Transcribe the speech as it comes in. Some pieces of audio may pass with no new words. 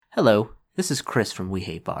Hello, this is Chris from We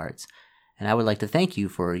Hate Bards, and I would like to thank you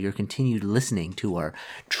for your continued listening to our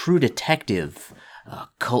True Detective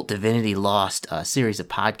Cult Divinity Lost series of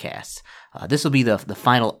podcasts. This will be the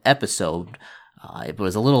final episode. It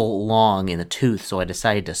was a little long in the tooth, so I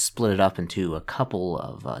decided to split it up into a couple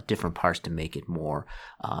of different parts to make it more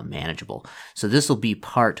manageable. So this will be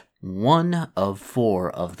part 1 of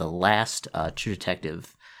 4 of the last True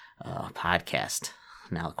Detective podcast.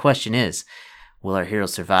 Now the question is, will our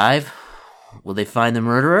heroes survive? Will they find the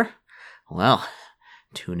murderer? Well,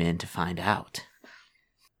 tune in to find out.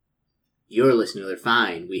 You're listening to their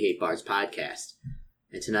fine We Hate Bards podcast.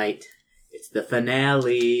 And tonight, it's the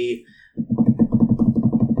finale.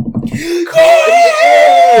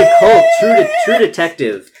 Cult, True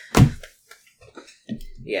Detective.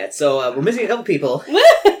 Yeah, so we're missing a couple people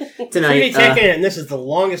tonight. True Detective, and this is the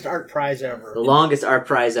longest art prize ever. The longest art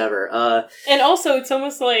prize ever. And also, it's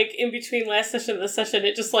almost like in between last session and this session,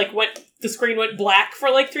 it just like the screen went black for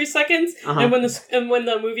like 3 seconds, and when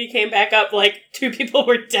the movie came back up, like 2 people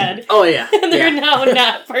were dead. Oh yeah, and they're now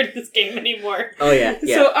not part of this game anymore. Oh yeah.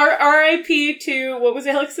 So R.I.P. to what was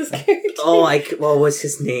Alex's character? What was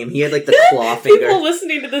his name? He had like the claw finger. People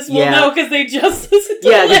listening to this will know because they just listened to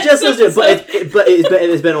they just listened to it, but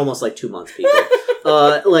it's been almost like 2 months, people.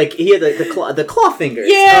 Like he had the claw fingers.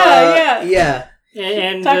 Yeah.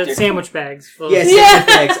 And the sandwich bags. Sandwich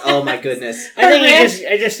bags. Oh my goodness!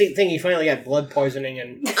 I just think he finally got blood poisoning,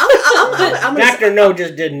 and Dr. No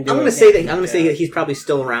just didn't. I'm going to say that he's probably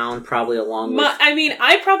still around, probably along with.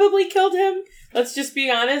 I probably killed him. Let's just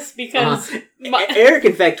be honest, because Eric,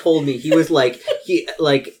 in fact, told me he was not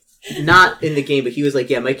in the game, but he was like,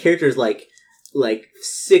 yeah, my character is like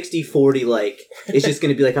 60-40, like it's just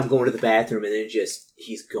going to be like I'm going to the bathroom, and then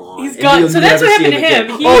he's gone. He's gone. So that's what happened to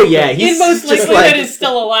him. He's most likelihood is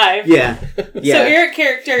still alive. Yeah. So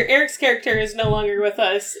Eric's character is no longer with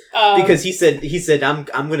us because he said I'm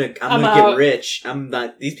gonna get rich. I'm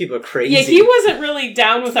not. These people are crazy. Yeah, he wasn't really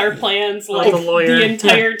down with our plans the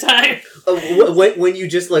entire time. When you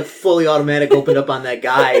just like fully automatic opened up on that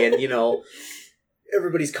guy, and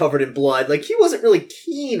everybody's covered in blood. Like, he wasn't really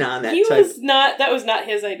keen on that. That was not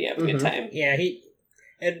his idea of a good time. Yeah,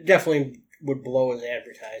 it definitely would blow his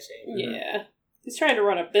advertising. Yeah. He's trying to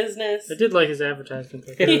run a business. I did like his advertisement.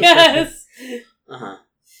 Yes.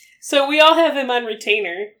 So we all have him on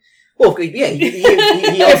retainer. Well, yeah. He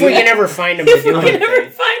if we can ever find him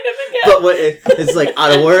again. But it's like,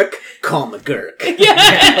 out of work, call McGurk.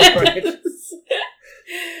 Yes.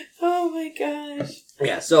 Oh my gosh.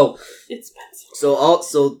 Yeah, so it's been so I'll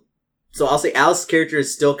say Alice's character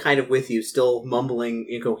is still kind of with you, still mumbling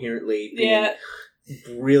incoherently, being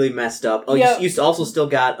really messed up. Oh, you also still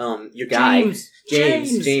got your guy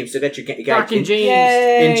James. Still got your guy James.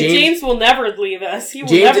 Yay. And James will never leave us. He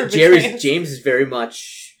will never betray us. James is very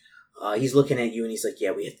much. He's looking at you and he's like, yeah,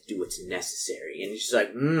 we have to do what's necessary. And he's just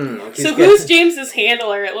like, So who's James's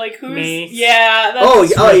handler? Like, who's... Me. Yeah,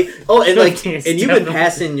 that's... and you've been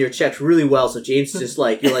passing your checks really well, so James just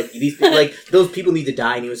like, you're like, these people, like, those people need to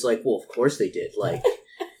die, and he was like, well, of course they did.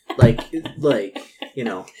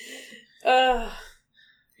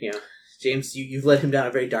 James, you've led him down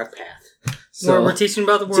a very dark path. So we're teaching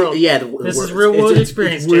about the world. This is real world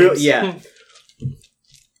experience, James.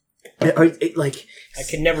 I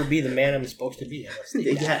can never be the man I'm supposed to be.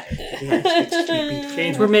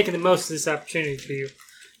 James, we're making the most of this opportunity for you.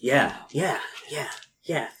 Yeah. No,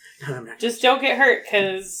 I'm not. Just don't get hurt,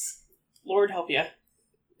 because Lord help you.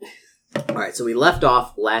 Alright, so we left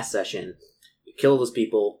off last session. You killed those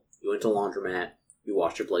people. You went to a laundromat. You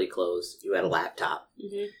washed your bloody clothes. You had a laptop.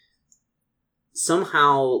 Mm-hmm.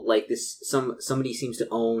 Somehow, like somebody seems to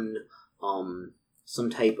own some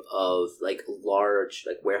type of like large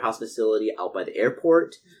like warehouse facility out by the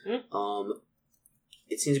airport. Mm-hmm.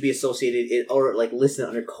 It seems to be associated or like listed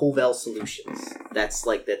under Covell Solutions. That's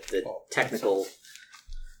like the technical.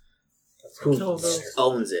 Who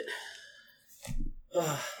owns it?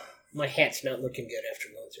 My hat's not looking good after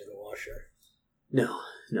going through the washer. No,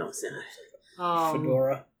 it's not.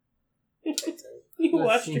 Fedora. You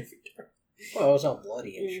washed your fedora. Well, it was all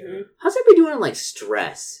bloody and shit. How's everybody doing on like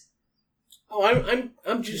stress? Oh,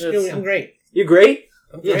 I'm just doing. I'm great. You're great.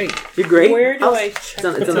 I'm great. You're great. Where do I? It's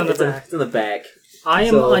on the back. I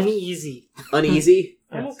am uneasy. Uneasy?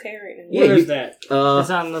 I'm okay right now. Where is that? It's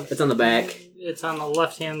on the back. It's on the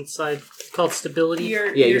left-hand side. It's called stability.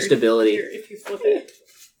 Your stability. If you flip it,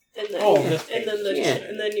 and then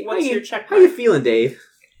and then once your check. How you feeling, Dave?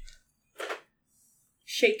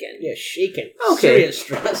 Shaken. Yeah, shaken. Okay. Serious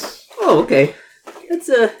stress. Oh, okay. That's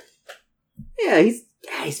he's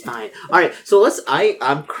Yeah, he's fine. All right, so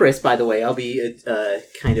I'm Chris, by the way. I'll be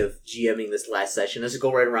kind of GMing this last session. Let's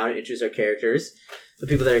go right around and introduce our characters. The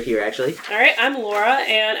people that are here, actually. All right, I'm Laura,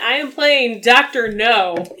 and I am playing Dr.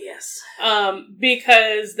 No. Yes.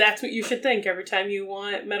 Because that's what you should think every time you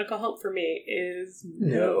want medical help from me is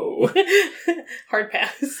no. Hard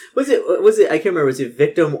pass. Was it, I can't remember, was it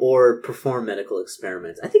victim or perform medical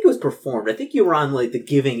experiments? I think it was performed. I think you were on, like, the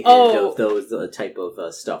giving end of those type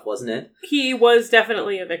of stuff, wasn't it? He was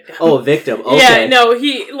definitely a victim. Oh, a victim. Okay. Yeah, no,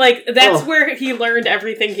 that's where he learned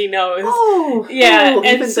everything he knows. Oh, yeah,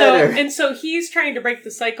 better. And so he's trying to break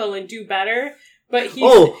the cycle and do better, but he's...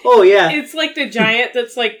 Oh, yeah. It's like the giant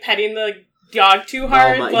that's, like, petting the dog too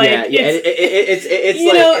hard. Oh my, like, yeah. It's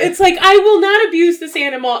you know, it's like, I will not abuse this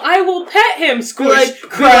animal. I will pet him. Squish,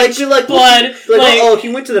 crunch, blood. He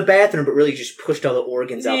went to the bathroom, but really just pushed all the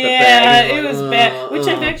organs out the bag. Yeah, it was bad. Which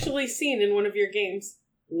I've actually seen in one of your games.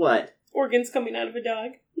 What? Organs coming out of a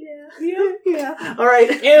dog. Yeah. All right.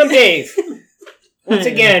 And I'm Dave. Once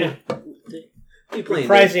again,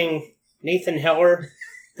 reprising Dave? Nathan Heller,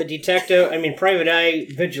 the detective. Private eye,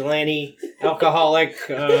 vigilante, alcoholic.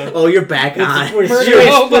 You're back on. We're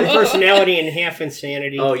split personality and half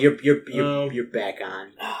insanity. Oh, you're back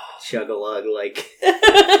on. Chug-a-lug, like.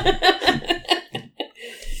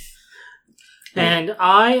 And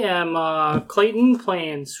I am Clayton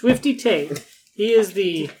playing Swifty Tate. He is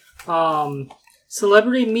the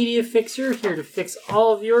celebrity media fixer here to fix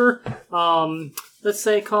all of your, let's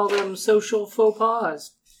say, call them social faux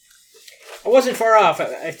pas. I wasn't far off.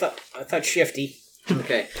 I thought Shifty.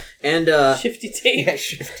 Okay, and Shifty Tate. Yeah,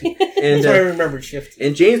 Shifty. And that's what I remembered. Shifty.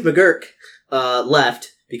 And James McGurk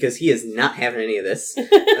left because he is not having any of this.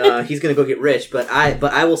 He's gonna go get rich. But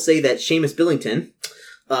I will say that Seamus Billington,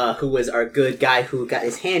 who was our good guy who got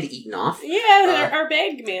his hand eaten off. Yeah, our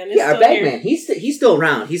bag man. Our bag man. He's still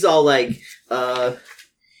around. He's all like,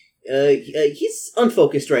 he's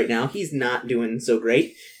unfocused right now. He's not doing so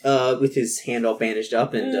great with his hand all bandaged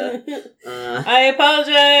up. And I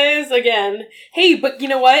apologize again. Hey, but you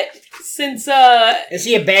know what? Since is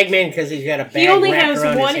he a bag man because he's got a bag? He only has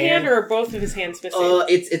one hand, or both of his hands missing.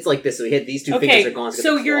 It's like this. So he had these two fingers are gone.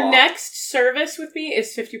 So your next service with me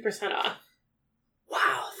is 50% off.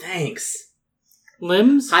 Wow, thanks.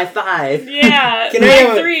 Limbs? High five. Yeah, can I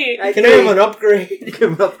have three. Can I have an upgrade?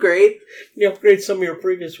 Can you upgrade? Can you upgrade some of your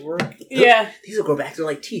previous work? Yeah. These will go back to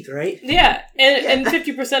like teeth, right? Yeah, and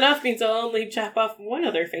 50% off means I'll only chop off one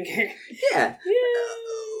other finger. Yeah.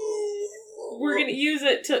 We're going to use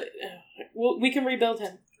it to... we can rebuild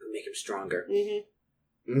him. Make him stronger.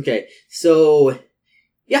 Mm-hmm. Okay, so...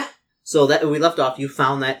 Yeah. So that we left off, you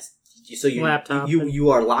found that... So laptop. You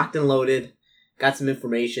are locked and loaded. Got some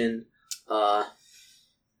information. I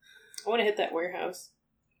want to hit that warehouse.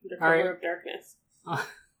 Under cover of darkness.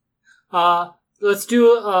 Let's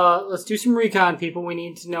do some recon, people. We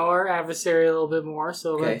need to know our adversary a little bit more.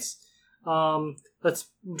 So let's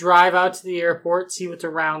drive out to the airport, see what's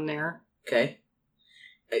around there. Okay.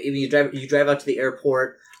 You drive out to the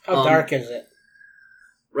airport. How dark is it?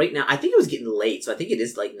 Right now, I think it was getting late, so I think it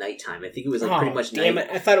is like nighttime. I think it was like pretty much night. Damn it!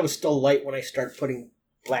 I thought it was still light when I started putting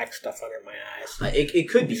black stuff under my eyes. It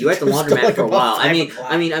could be. You had the laundromat like for a while. I mean,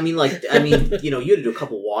 you had to do a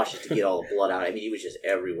couple washes to get all the blood out. I mean, it was just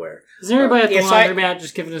everywhere. Is everybody at the laundromat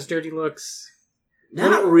just giving us dirty looks?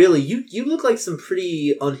 Not really. You look like some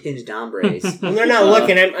pretty unhinged hombres. When they're not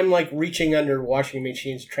looking, I'm like reaching under washing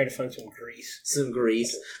machines trying to find some grease.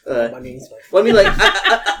 Seamus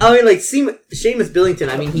Billington.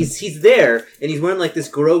 I mean, he's there and he's wearing like this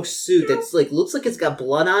gross suit that's like looks like it's got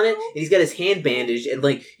blood on it, and he's got his hand bandaged, and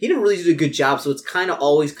like he didn't really do a good job, so it's kind of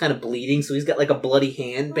always kind of bleeding. So he's got like a bloody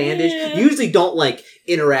hand bandage. Yeah. You usually don't like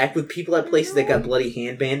interact with people at places that got bloody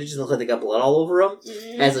hand bandages and look like they got blood all over them.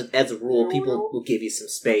 Mm-hmm. As a rule, people will give you some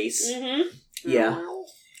space. Mm-hmm. Yeah.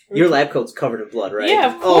 Your lab coat's covered in blood, right?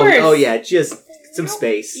 Yeah, of course. Oh yeah, just some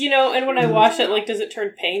space. You know, and when I wash it, like, does it turn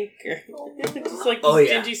pink? Or just like this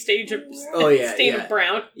dingy stain of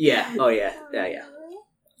brown? Yeah. Oh yeah. Yeah.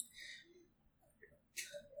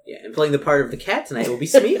 Yeah, and playing the part of the cat tonight will be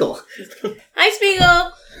Smeagol. Hi,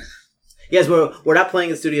 Smeagol! Yes, we're not playing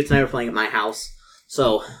at the studio tonight, we're playing at my house.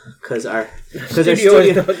 So, because our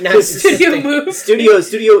studio moved.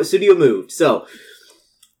 Studio moved. So,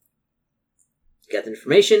 got the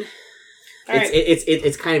information.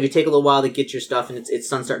 It's kind of, you take a little while to get your stuff, and it's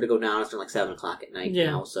sun's starting to go down. It's like 7 o'clock at night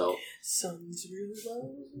now. So sun's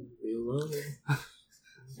real low.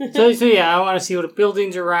 So yeah, I want to see what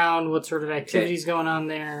buildings are around, what sort of activities going on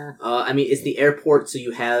there. I mean, it's the airport, so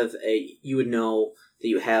you would know that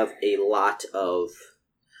you have a lot of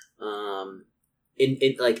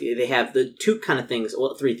like they have the two kind of things,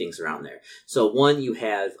 well, three things around there. So one, you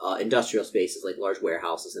have industrial spaces like large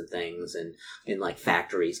warehouses and things, and like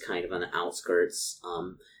factories kind of on the outskirts.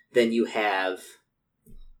 Then you have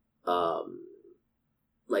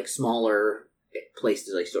like smaller places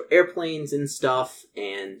to like store airplanes and stuff,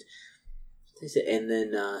 and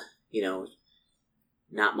then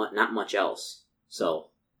not much else. So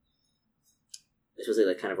this was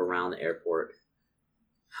like kind of around the airport.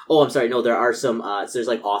 Oh, I'm sorry. No, there are some. So there's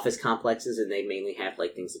like office complexes, and they mainly have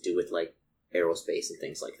like things to do with like aerospace and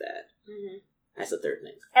things like that. Mm-hmm. That's the third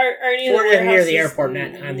thing. Are any of the warehouses near the airport,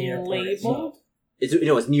 not on the airport labeled?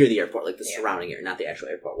 It's near the airport, like the surrounding area, not the actual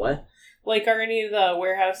airport. What? Like, are any of the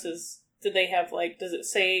warehouses? Did they have like? Does it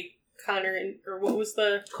say Connor or what was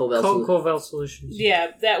the Covell Solutions?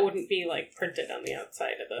 Yeah, that wouldn't be like printed on the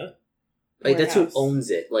outside of the. Like that's who owns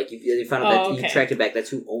it. Like you found out that you tracked it back. That's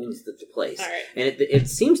who owns the place. All right. And it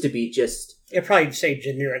seems to be just. It'd probably say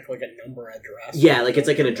generic, like a number address. Yeah, like it's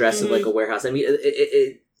like an address of like a warehouse. I mean,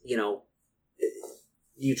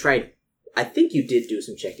 you tried. I think you did do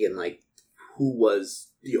some checking, like who was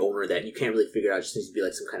the owner of that. And you can't really figure it out. It just needs to be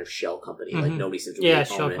like some kind of shell company. Mm-hmm. Like nobody seems to really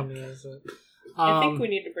shell company. Is it? I think we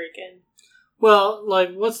need to break in. Well,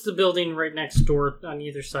 like, what's the building right next door on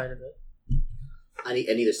either side of it? On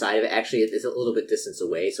either side of it, actually, it's a little bit distance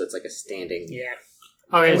away, so it's like a standing. Yeah.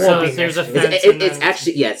 Okay, so there's a fence. It's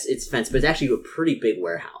actually it's fenced, but it's actually a pretty big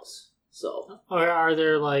warehouse. So, are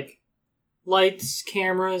there like lights,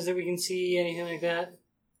 cameras that we can see, anything like that?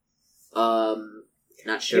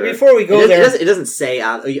 Not sure. Yeah, before we go there, it doesn't say.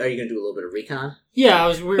 Are you going to do a little bit of recon?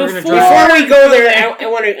 Yeah, we were going to. Before we go there, I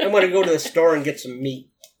want to go to the store and get some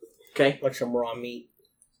meat. Okay, like some raw meat.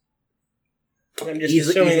 I'm just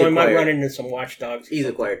assuming we might run into some watchdogs. Easy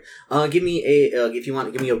acquired. Give me if you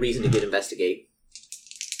want, give me a reason to get investigate.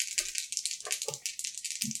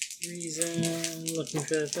 Reason, looking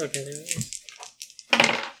for this. Okay, there it is.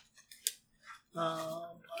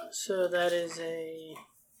 So that is a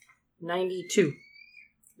 92.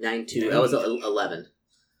 92. That was 11.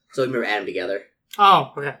 So remember, add them together.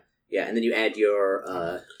 Oh, okay. Yeah, and then you add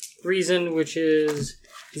your reason, which is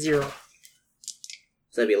 0.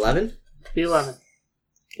 So that'd be 11. Be 11.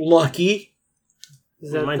 Lucky.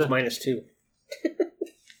 Mine's -2.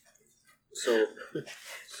 So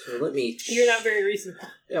let me. You're not very reasonable.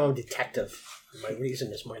 I'm a detective. My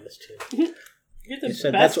reason is -2. You're the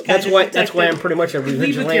best that's why I'm pretty much a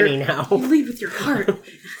vigilante now. You lead with your heart.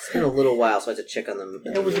 It's been a little while, so I had to check on them.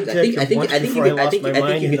 I think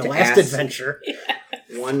you get the last adventure. Yeah.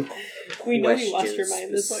 One. We know you lost your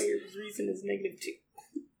mind. That's why your reason is -2.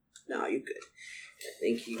 No, you're good. I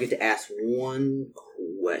think you get to ask one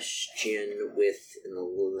question with an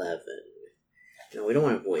 11. No, we don't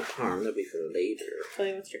want to avoid harm. That'll be for later. Tell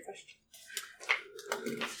me, what's your question?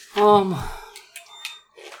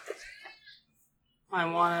 I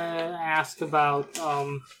want to ask about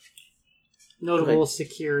notable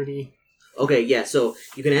security. Okay, yeah. So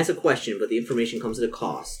you can ask a question, but the information comes at a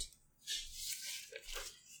cost.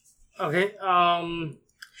 Okay.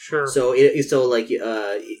 Sure. So like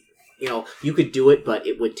you could do it, but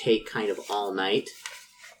it would take kind of all night.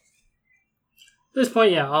 At this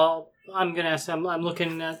point, yeah, I'm gonna ask. I'm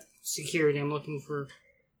looking at security. I'm looking for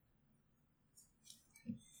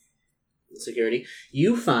security.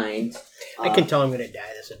 You find I can tell I'm going to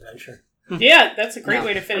die this adventure. Yeah, that's a great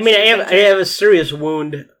way to finish. I mean, I have a serious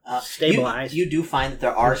wound stabilized. You do find that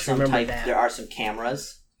there are some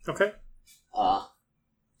cameras. Okay.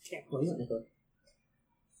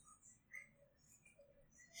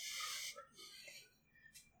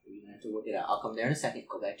 To work it out. I'll come there in a second.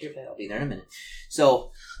 Go back to your bed. I'll be there in a minute.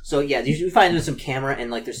 So yeah, you find there's some camera and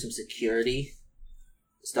like there's some security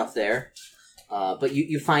stuff there. But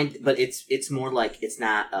you find, but it's more like it's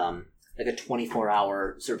not like a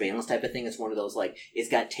 24-hour surveillance type of thing. It's one of those like it's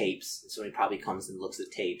got tapes. Somebody probably comes and looks at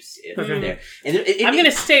tapes if they're there. And I'm going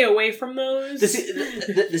to stay away from those.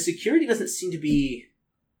 The security doesn't seem to be.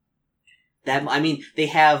 That, I mean, they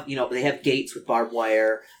have gates with barbed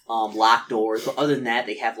wire, locked doors, but other than that,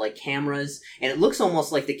 they have, like, cameras, and it looks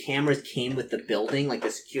almost like the cameras came with the building, like the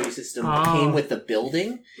security system came with the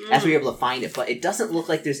building, as we were able to find it, but it doesn't look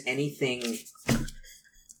like there's anything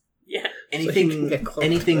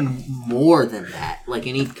more than that, like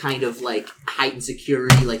any kind of, like, heightened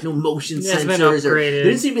security, like no motion sensors, or there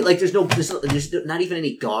doesn't seem to be, like, there's not even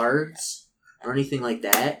any guards. Or anything like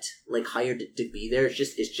that, like hired to be there. It's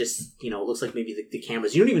just it looks like maybe the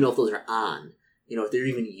cameras. You don't even know if those are on. If they're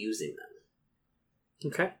even using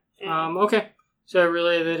them. Okay. Okay. So I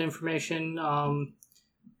relayed that information.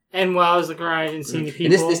 And while I was looking around, I didn't see any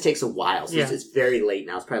people. And this takes a while. So it's very late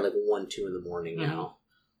now. It's probably like 1-2 in the morning now.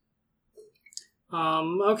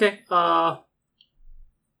 Okay.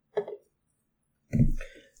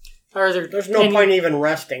 There's no point even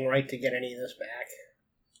resting, right, to get any of this back.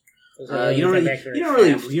 You don't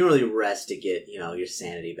really rest to get your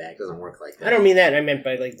sanity back. It doesn't work like that. I don't mean that. I meant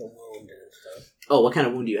by like the wound and stuff. Oh, what kind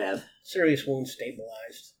of wound do you have? Serious wound,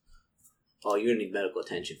 stabilized. Oh, you're gonna need medical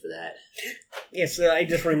attention for that. Yes, I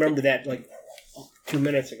just remembered that like 2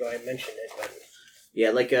 minutes ago. I mentioned it, but yeah,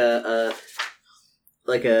 a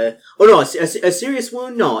serious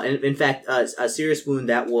wound. No, in fact, a serious wound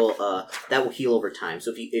that will heal over time.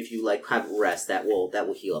 So if you like have rest, that will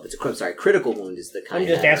heal up. Critical wound is the kind. I'm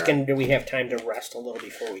just asking, do we have time to rest a little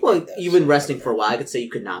before we? Well, you've been resting for a while. I could say you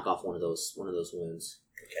could knock off one of those wounds.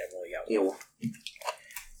 Okay, well, yeah.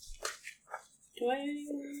 Do I?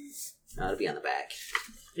 It'll be on the back.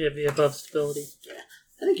 Yeah, be above stability. Yeah,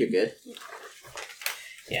 I think you're good.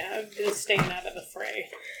 Yeah, I've been staying out of the fray.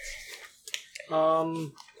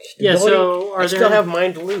 Yeah, so I still have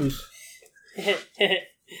mine to lose.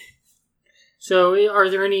 So are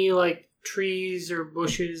there any like trees or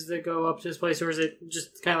bushes that go up to this place, or is it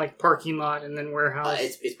just kind of like parking lot and then warehouse?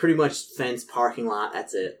 It's pretty much fenced parking lot.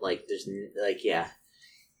 That's it. Like there's and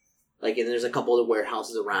there's a couple of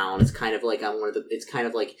warehouses around. It's kind of like on one of the. It's kind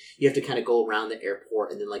of like you have to kind of go around the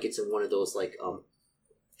airport, and then like it's in one of those like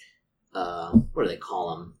what do they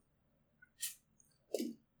call them?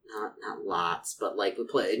 Not lots, but like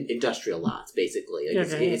industrial lots, basically. Like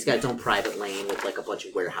it's got its own private lane with like a bunch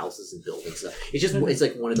of warehouses and buildings. So it's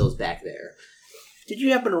like one of those back there. Did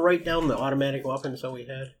you happen to write down the automatic weapons that we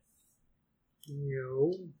had?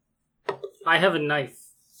 No. I have a knife.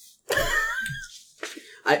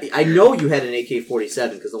 I know you had an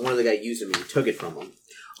AK-47 because the one of the guy used them and you took it from him.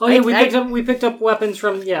 Oh yeah, we picked up weapons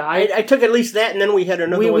from I took at least that, and then we had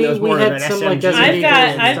another one that was more of an SMG.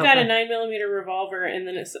 I've got a 9mm revolver, and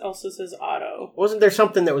then it also says auto. Wasn't there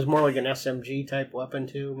something that was more like an SMG type weapon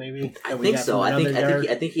too? Maybe I think so. I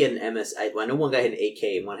think he had an MS. I know one guy had an AK,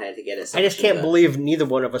 and one had to get SMG. I just can't believe neither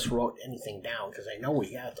one of us wrote anything down because I know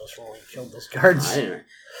we got those when we killed those guards. I don't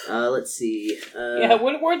know. Let's see.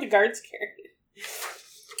 What were the guards carrying?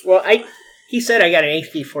 Well, he said I got an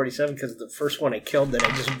AK-47 because the first one I killed that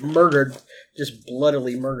I just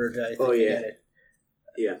bloodily murdered. I think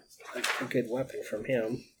yeah. A good weapon from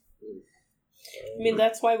him. I mean,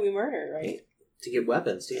 that's why we murder, right? To get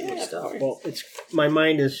weapons, to get more stuff. Well, my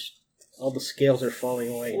mind is all the scales are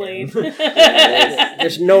falling away.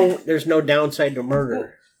 There's no downside to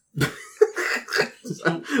murder.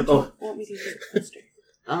 Want me to use the coaster?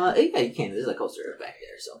 Yeah, you can. There's a coaster back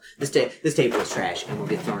there. So this table is trash, and will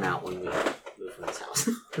get thrown out when we move from this house.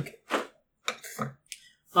 Okay.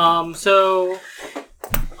 So.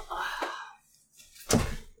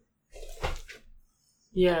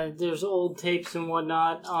 Yeah, there's old tapes and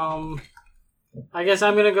whatnot. I guess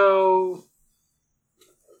I'm gonna go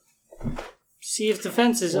see if the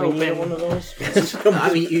fence is open. One of those?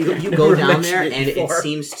 I mean, you go down there, and it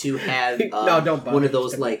seems to have one of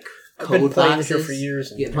those like code boxes for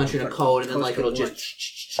years. You punch in a code, and then like it'll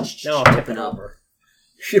just no, I'll tip it over.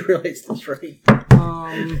 You realize that's right.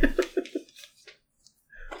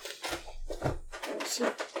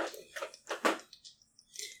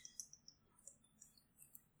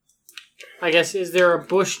 I guess, is there a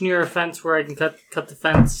bush near a fence where I can cut the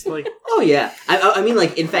fence? Like, oh yeah, I mean,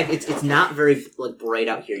 like in fact, it's not very like bright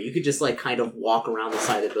out here. You could just like kind of walk around the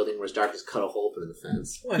side of the building where it's dark, just cut a hole through the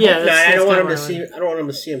fence. Well, I don't want him to see. I don't want him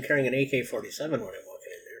to see him carrying an AK-47 when I'm walking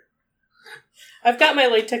in there. I've got my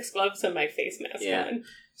latex gloves and my face mask on.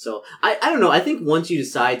 So, I don't know. I think once you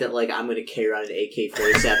decide that, like, I'm going to carry around an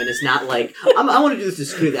AK-47, it's not like, I want to do this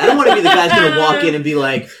discreetly. I don't want to be the guy who's going to walk in and be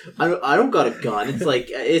like, I don't got a gun. It's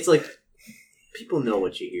like, people know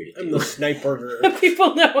what you're here to do. I'm the sniper.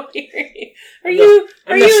 People know what you're here. Are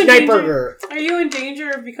you in danger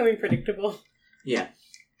of becoming predictable? Yeah.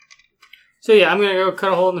 So yeah, I'm going to go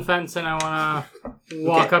cut a hole in the fence, and I want to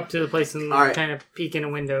walk up to the place and kind of peek in a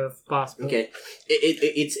window if possible. Okay.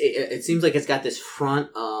 It seems like it's got this front,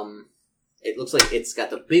 it looks like it's got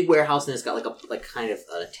the big warehouse, and it's got like kind of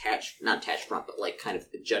an not attached front, but like kind of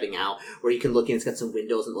jutting out where you can look in. It's got some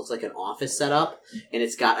windows and it looks like an office set up, and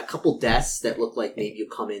it's got a couple desks that look like maybe you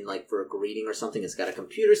come in like for a greeting or something. It's got a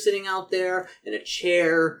computer sitting out there and a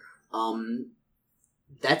chair.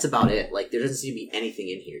 That's about it. Like, there doesn't seem to be anything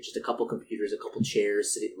in here. Just a couple computers, a couple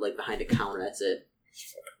chairs sitting like behind a counter. That's it.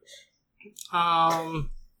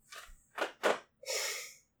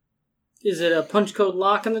 Is it a punch code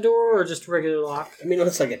lock on the door or just a regular lock? I mean, it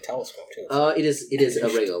looks like a telescope too. It is a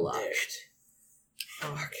regular lock.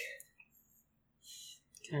 Fuck.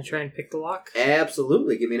 Can I try and pick the lock?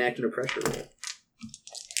 Absolutely. Give me an act under pressure roll.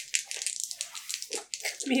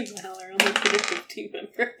 Meanwhile, our only predictive team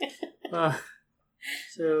member.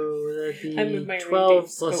 So that'd I'm in be my 12 reading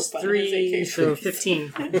plus scope on 3, his so AK.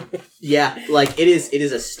 15. Yeah, like it is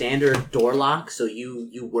a standard door lock, so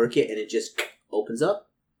you work it and it just opens up.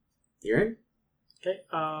 You're in. Okay,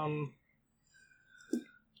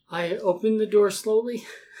 I open the door slowly.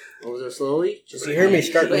 Opens it slowly. Just you hear me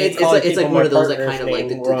start. It's like one of those that kind of like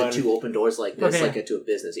the two open doors like this, Okay. like to a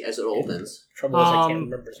business. As it opens. Trouble is, I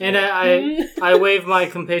can't remember. And I wave my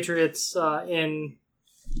compatriots in,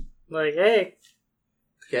 like, hey.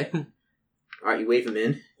 Okay. All right, you wave him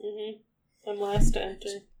in. I'm last to enter.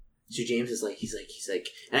 So James is like, he's like,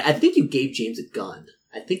 and I think you gave James a gun.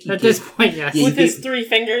 I think you At this point, yes. Yeah, With his 3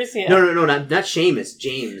 fingers, yeah. No, not Seamus.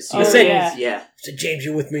 James. Oh, You said- yeah. yeah. So James,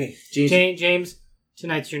 you with me? James,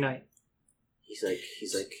 tonight's your night. He's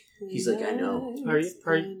like, I know.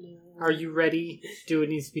 Are you ready to do what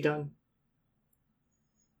needs to be done?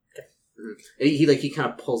 And he kind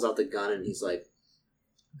of pulls out the gun and he's like,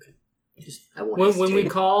 I won't When hesitate. we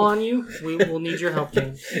call on you, we will need your help,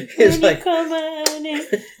 James. It's like Come on in,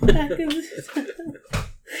 I can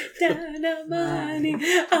down on money.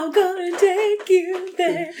 I'm gonna take you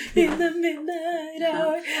there in the midnight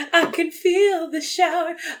hour. I can feel the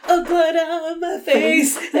shower of blood on my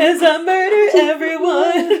face as I murder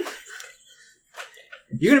everyone.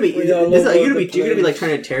 You're gonna be We all this, love you're gonna the be like place. trying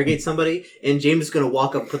to interrogate somebody, and James is gonna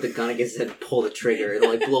walk up, put the gun against his head, and pull the trigger, and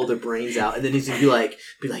like blow their brains out, and then he's gonna be like,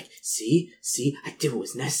 see, I did what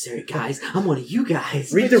was necessary, guys. I'm one of you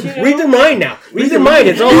guys. read But their mind now. Read their mind.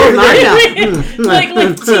 It's all Read over their there. mind now.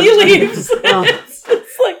 like tea leaves. Oh.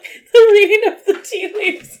 It's like the reading of the tea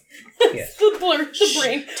leaves. Yeah. The blur, the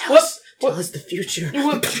brain. Tell us the future.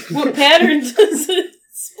 What pattern does it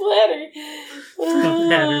splatter?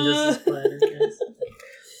 Pattern does this splatter, guys.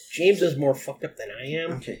 James is more fucked up than I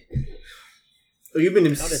am. Okay. Well, you've been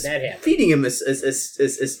How did that happen? feeding him a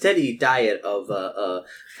steady diet of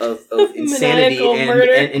insanity Maniacal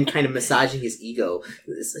murder. and kind of massaging his ego.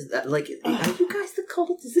 Like, are you guys the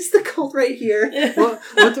cult? Is this the cult right here?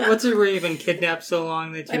 What's it where you've been kidnapped so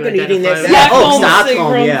long that you I've been eating identify that- with- Oh, Stockholm,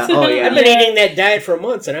 syndrome. yeah. Oh, yeah. I've been eating that diet for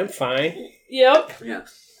months and I'm fine. Yep. Yeah.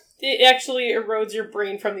 It actually erodes your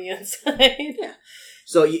brain from the inside. Yeah.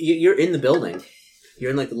 So you're in the building. You're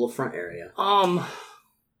in like the little front area.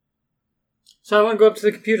 So I want to go up to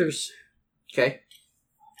the computers. Okay.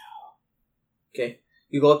 Okay.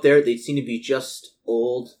 You go up there. They seem to be just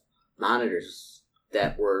old monitors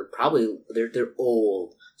that were probably they're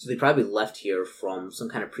old, so they probably left here from some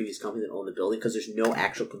kind of previous company that owned the building because there's no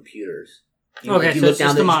actual computers. Okay, so it's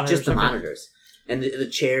just the monitors, just the okay. monitors, and the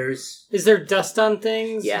chairs. Is there dust on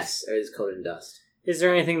things? Yes, it is coated in dust. Is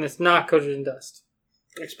there anything that's not coated in dust?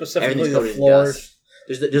 Like specifically Everything's the coated in floors. dust.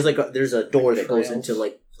 There's a door that goes Trails. into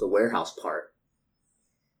like the warehouse part,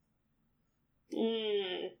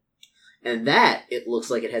 and that it looks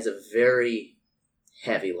like it has a very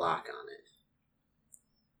heavy lock on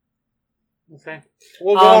it. Okay.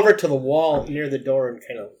 We'll go over to the wall near the door and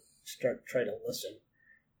kind of try to listen.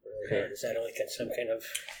 Okay. Is that like some kind of...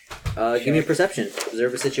 Give me a perception.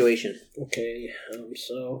 Observe a situation. Okay,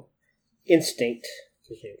 so... Instinct.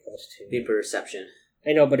 Be perception.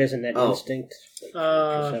 I know, but isn't that Oh. instinct? Like,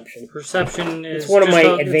 perception. Perception is It's one of just my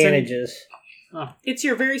it's in- advantages. It's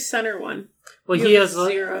your very center one. Well, You he have has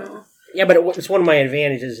 0. Yeah, but it's one of my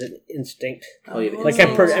advantages, instinct. Oh, you Like,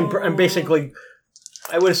 I'm basically...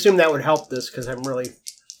 I would assume that would help this, because I'm really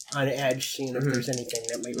on edge, seeing if there's anything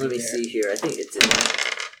that might be Let me there. see here. I think it's in there.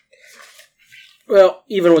 Well,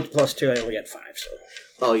 even with +2, I only got 5, so...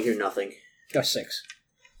 Oh, you hear nothing. Got 6.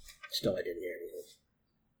 Still, I didn't hear anything.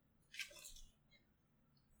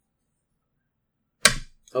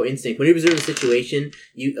 Oh, instinct. When you observe a situation,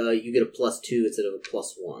 you get a +2 instead of a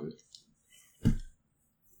 +1.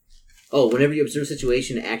 Oh, whenever you observe a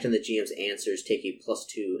situation, act on the GM's answers, take a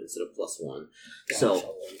 +2 instead of +1.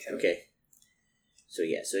 So, okay. So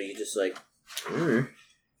yeah, so you just like, very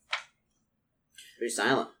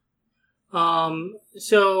silent.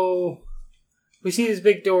 So we see these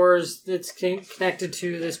big doors that's connected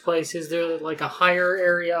to this place. Is there like a higher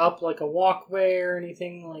area up, like a walkway or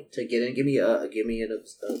anything like? To get in, give me an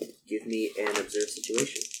observe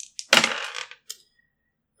situation.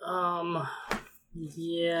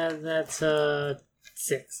 Yeah, that's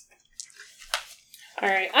 6.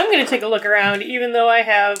 Alright, I'm going to take a look around, even though I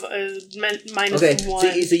have a -1.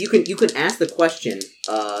 So you can ask the question,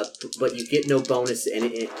 but you get no bonus,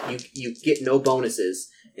 and you get no bonuses.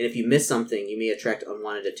 And if you miss something, you may attract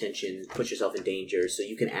unwanted attention, put yourself in danger. So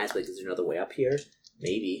you can ask, like, is there another way up here?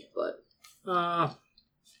 Maybe, but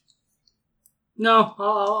No,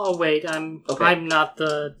 I'll wait. Okay. I'm not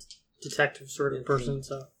the detective sort of person,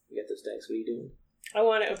 so you got those decks. What are you doing? I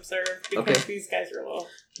want to observe because Okay. these guys are low.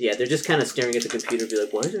 Yeah, they're just kind of staring at the computer, be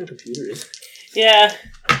like, "Why is there a computer?" Yeah.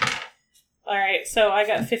 All right, so I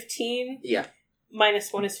got 15. Yeah.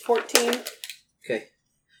 Minus 1 is 14. Okay.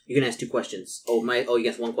 You can ask 2 questions. You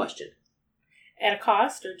guess 1 question. At a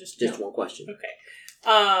cost or just Just no? 1 question.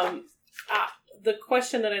 Okay. The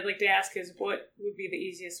question that I'd like to ask is what would be the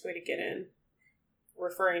easiest way to get in?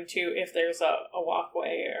 Referring to if there's a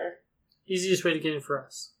walkway or... Easiest way to get in for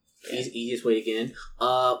us. Easiest way to get in.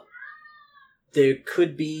 There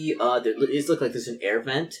could be. It looks like there's an air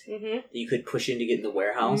vent that you could push in to get in the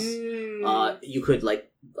warehouse. You could like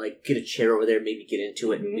get a chair over there, maybe get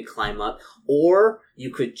into it and maybe climb up, or you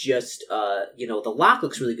could just the lock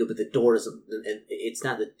looks really good, but the door isn't. It's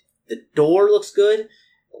not the door looks good.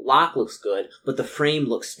 The lock looks good, but the frame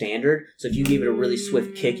looks standard. So if you gave it a really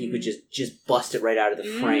swift kick, you could just bust it right out of the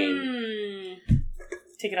frame.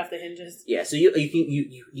 Take it off the hinges. Yeah, so you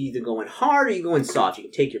either go in hard or you go in soft. You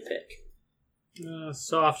can take your pick.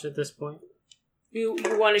 Soft at this point. You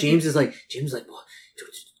want to... James is like, well,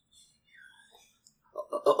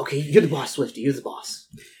 okay, you're the boss, Swifty. You're the boss.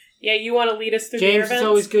 Yeah, you want to lead us through the James air vents? is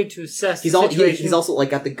always good to assess He's the situation. he's also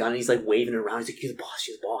like got the gun. And he's like waving it around. He's like, you're the boss.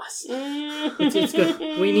 You're the boss. It's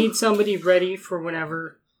good. We need somebody ready for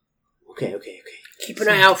whenever. Okay. Keep an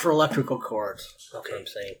eye out for electrical cords. That's what I'm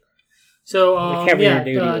saying. So, The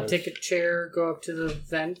heavier-duty ones. take a chair, go up to the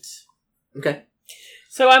vent. Okay.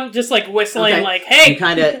 So I'm just like whistling, Okay. like, "Hey!" You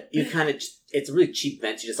kind of. It's a really cheap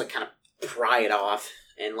vent. You just like kind of pry it off,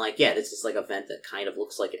 and like this is like a vent that kind of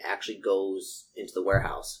looks like it actually goes into the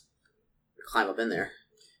warehouse. You climb up in there.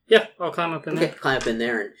 Yeah, I'll climb up in Okay, there. climb up in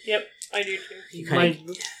there, and Yep, I do too. you kind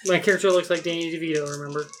of. My character looks like Danny DeVito,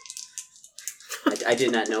 remember? I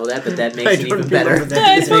did not know that, but that makes I it don't even better. remember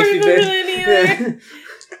that. I This don't makes me remember better. either.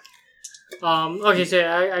 Okay,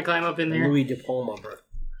 so I climb up in there. Louis Diploma, bro.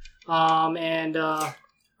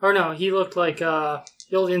 Or no, he looked like the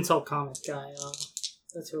old insult comic guy.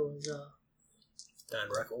 That's who it was. Don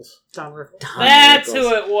Rickles. Don Rickles. That's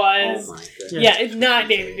who it was. Oh my goodness. Yeah, it's not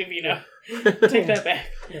Danny DeVito. Take that back.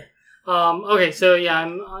 Okay, so yeah,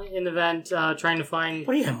 I'm in the vent trying to find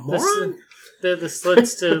What are you, moron? the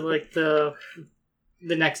slits to like the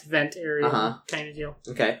next vent area kind of deal.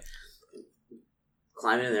 Okay.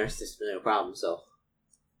 Climbing in there, it's just no problem. So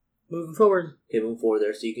Moving forward. okay, moving forward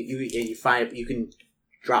there. So you can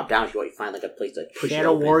drop down if you want. You find like a place to push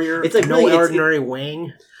Shadow it open. Warrior. It's like no really, ordinary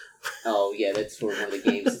wing. Oh yeah, that's for one of the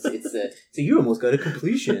games. It's so you almost got a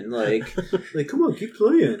completion. Like come on, keep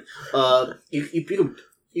playing.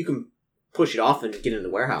 You can push it off and get in the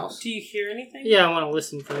warehouse. Do you hear anything? Yeah, I want to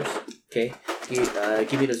listen first. Okay,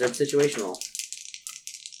 give me an observe situation roll.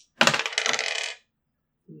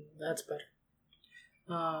 That's better.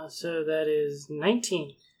 So that is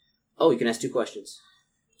 19. Oh, you can ask 2 questions.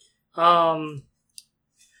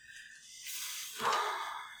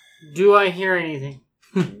 Do I hear anything?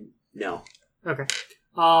 No. Okay.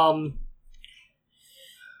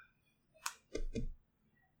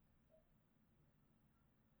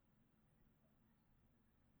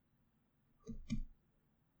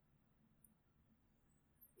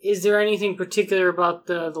 Is there anything particular about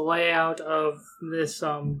the layout of this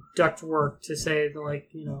ductwork to say that,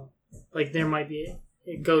 like there might be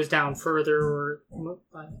it goes down further or?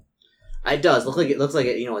 It does look like it. Looks like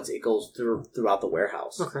it. It goes throughout the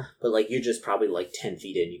warehouse. Okay. But like you're just probably like 10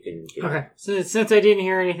 feet in. You can. Okay. So since I didn't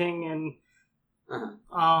hear anything, and Uh-huh.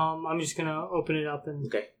 I'm just gonna open it up and.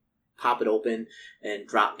 Okay. Pop it open and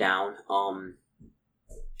drop down.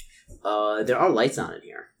 There are lights on in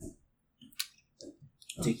here.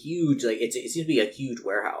 It's a huge, it seems to be a huge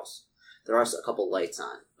warehouse. There are a couple lights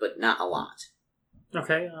on, but not a lot.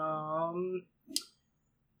 Okay.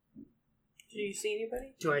 Do you see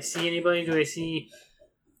anybody? Do I see anybody? Do I see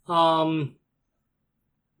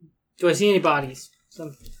any bodies?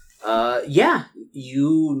 Yeah.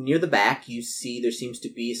 You, near the back, you see there seems to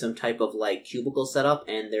be some type of, cubicle set up,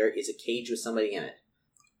 and there is a cage with somebody in it.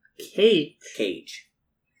 Cage.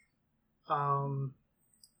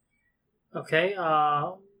 Okay,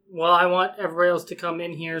 well, I want everybody else to come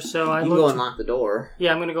in here, so You can go unlock the door.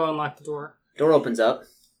 Yeah, I'm gonna go unlock the door. Door opens up.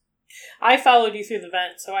 I followed you through the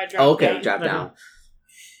vent, so I dropped down. Drop down.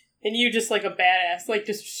 And you just like a badass,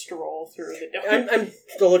 just stroll through the door. I'm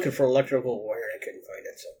still looking for electrical wire. I couldn't find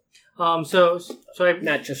it. So I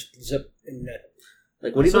Not just zip and net.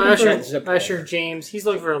 What are you so looking for? Usher James, he's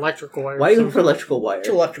looking for electrical wire. Why are you looking for electrical wire?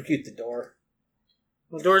 To electrocute the door.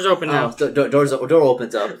 The door's open now. Door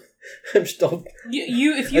opens up. I'm still.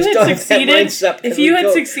 If I still have that mindset. you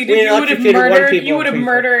would have murdered. You would have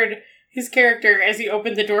murdered his character as he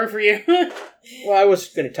opened the door for you. Well, I was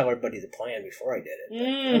going to tell everybody the plan before I did it. I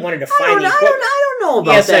Mm. wanted to I find don't, these I, don't, I don't know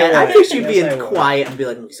about Yes, I that. I would. think you'd Yes, be I would. quiet and be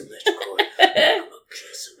like, "Make some electrical. I'm gonna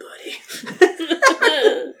kill somebody."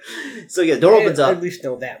 So yeah, the door opens I up. at least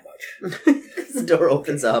know that much. The door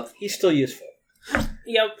opens up. He's still useful.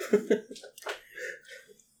 Yep.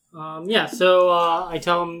 Yeah, so I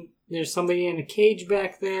tell him there's somebody in a cage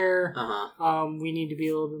back there. Uh-huh. We need to be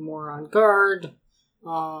a little bit more on guard.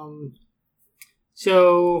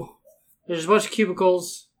 So there's a bunch of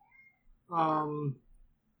cubicles.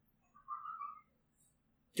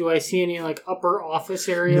 Do I see any like upper office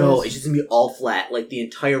areas? No, it's just gonna be all flat. Like the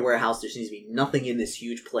entire warehouse, there seems to be nothing in this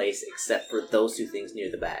huge place except for those two things near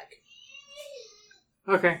the back.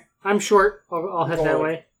 Okay, I'm short. I'll head that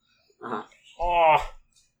way. Uh-huh. Oh,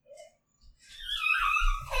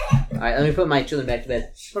 Alright, let me put my children back to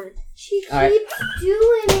bed. She All right. keeps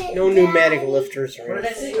doing it. no pneumatic lifters or What did I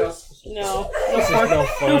anything. say, girls? No. This is no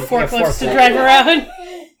fun. No Yeah, forklifts to forklift. drive around.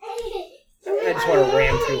 I just want to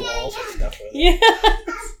ram through walls and stuff with it. Yeah.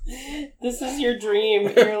 This is your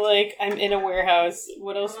dream. You're like, I'm in a warehouse.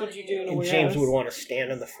 What else would you do in a And warehouse? James would want to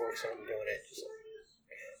stand on the forks while I'm doing it. Just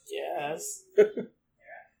Yes.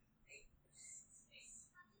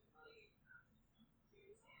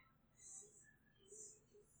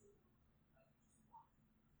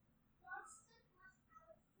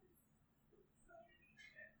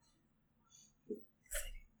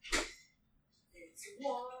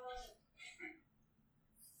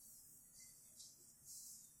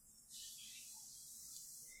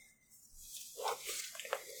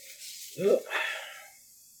 Ugh.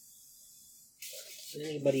 Does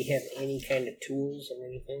anybody have any kind of tools or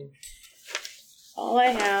anything? All I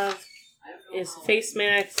have is face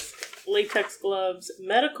masks, latex gloves,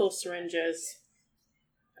 medical syringes,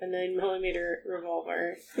 a 9mm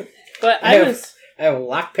revolver. But I was I have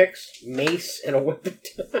lockpicks, mace, and a whip.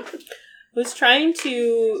 was trying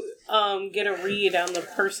to get a read on the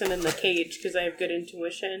person in the cage because I have good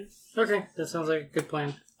intuition. Okay, that sounds like a good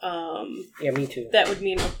plan. Yeah, me too. That would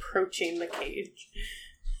mean approaching the cage.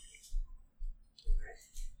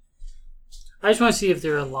 I just want to see if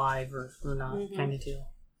they're alive or not, Mhm. kind of deal.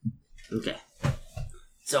 Okay.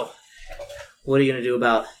 So, what are you gonna do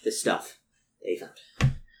about this stuff that you found?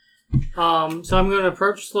 So I'm going to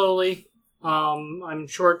approach slowly. I'm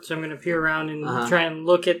short, so I'm going to peer around and Uh-huh. try and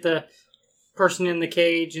look at the person in the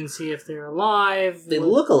cage and see if they're alive. They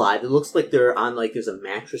look alive. It looks like they're on there's a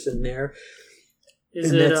mattress in there,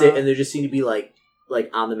 Is and it, that's it. And they just seem to be like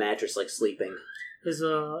on the mattress, like sleeping. is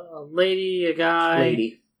a lady, a guy?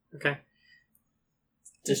 Lady. Okay.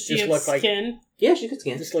 Does Just she have look like skin? Yeah, she could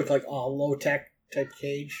scan. this look like a low tech type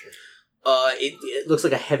cage. It looks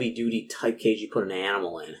like a heavy duty type cage you put an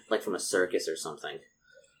animal in, like from a circus or something.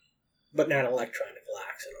 But not electronic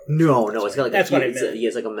locks and all. No, it's got like That's what I it's meant.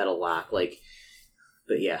 it's like a metal lock,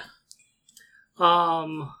 but yeah.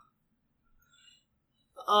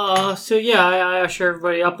 So yeah, I usher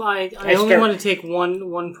everybody up. I I only start- want to take one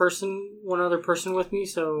other person with me.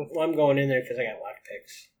 So, Well, I'm going in there because I got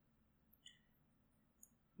lockpicks.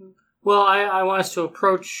 well, I want us to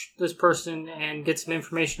approach this person and get some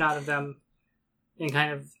information out of them, and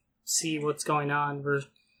kind of see what's going on.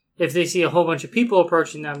 If they see a whole bunch of people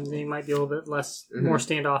approaching them, they might be a little bit more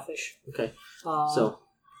standoffish. Okay. So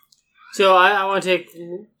I want to take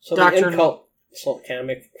So Dr. the insult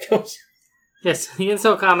comic goes, yes, the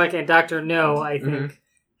Insult Comic and Dr. No, I think,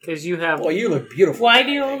 because you have. well, you look beautiful. Why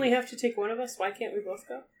do you only have to take one of us? Why can't we both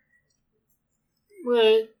go?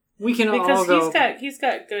 Well, we can all Because go. he's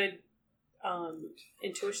got good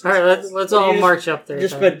intuition. All right, skills. let's Well, all you march up there.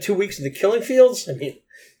 Just then. spent 2 weeks in the killing fields? I mean,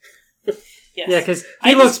 Yes. Yeah, because I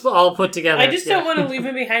he just- looks all put together. I just yeah. don't want to leave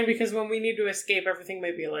him behind because when we need to escape, everything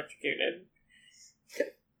might be electrocuted.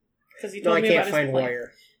 Because he no, told I me can't about his find plan.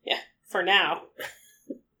 wire. Yeah, for now.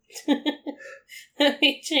 Let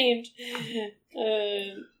me change.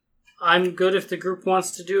 I'm good if the group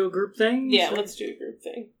wants to do a group thing. Yeah, so, let's do a group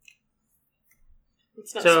thing.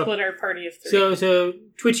 Let's not So- split our party of three. So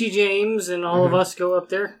Twitchy James and all of us go up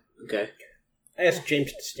there. Okay. I asked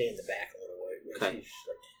James to stay in the back a little way. Okay. He's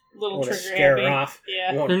like, Little want to trigger scare happy. her off.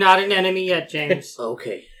 Yeah. We want- They're not an enemy yet, James.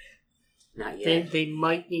 Okay. Not yet. they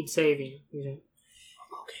might need saving. Okay.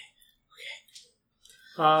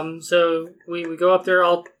 So we go up there.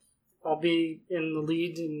 I'll be in the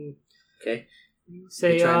lead and Okay.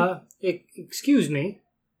 say, You try excuse me.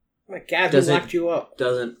 Oh my God, Does who it- locked you up?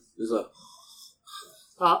 There's a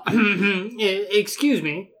Excuse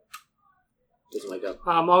me. doesn't wake up.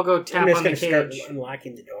 I'll go I'm tap just on the going to start cage.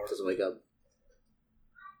 unlocking the door. Doesn't wake up.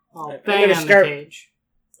 I'll I'm bang gonna on start- the cage.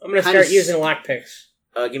 I'm going to Kinda start using lockpicks.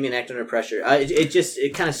 Give me an act under pressure.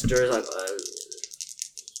 It kind of stirs like.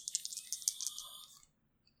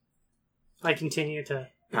 I continue to.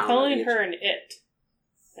 I'm calling her an it.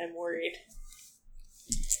 I'm worried.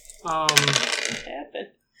 What happened?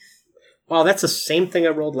 Wow, that's the same thing I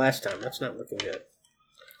rolled last time. That's not looking good.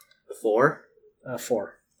 4.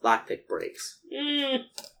 4. Lockpick breaks.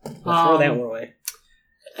 I'll throw that one away.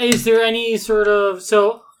 Is there any sort of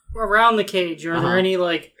around the cage? Are there any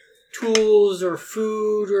like tools or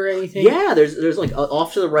food or anything? Yeah, there's like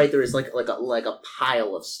off to the right. There is like a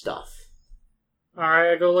pile of stuff. All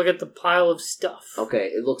right, I go look at the pile of stuff. Okay,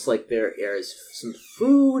 it looks like there is some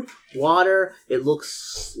food, water. It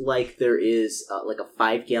looks like there is like a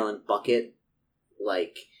 5-gallon bucket,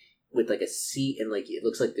 like with like a seat, and like it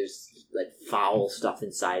looks like there's like foul stuff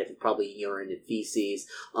inside of it, probably urine and feces.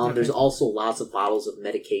 There's also lots of bottles of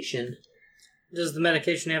medication. Does the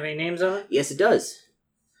medication have any names on it? Yes, it does.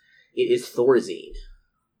 It is Thorazine.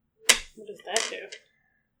 What does that do?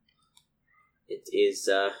 It is,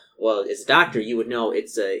 well, as a doctor, you would know it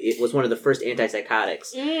was one of the first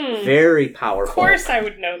antipsychotics. Very powerful. Of course I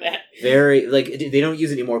would know that. Very, like, they don't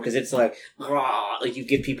use it anymore because it's like, rah, like, you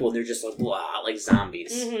get people and they're just like, blah, like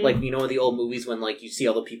zombies. Mm-hmm. Like, you know in the old movies when, like, you see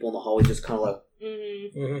all the people in the hallway just kind of like,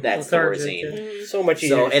 that's Lethargic, Thorazine. yeah. So much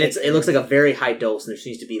easier. So, and it looks like a very high dose, and there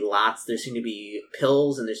seems to be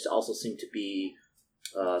pills, and there also seem to be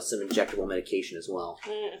some injectable medication as well.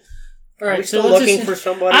 All Are right, we still let's looking just- for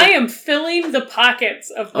somebody? I am filling the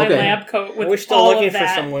pockets of my Okay. lab coat with Are we still all looking of for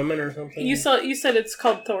that. some women or something? You said it's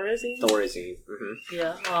called Thorazine? Thorazine. Mm-hmm.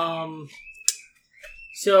 Yeah.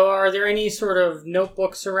 So, are there any sort of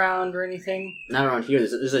notebooks around or anything? Not around here.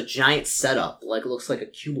 There's a giant setup. Like, it looks like a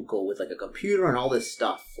cubicle with like a computer and all this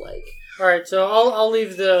stuff. Like, All right, so I'll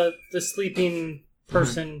leave the sleeping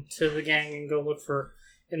person to the gang and go look for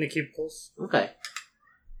in the cubicles. okay.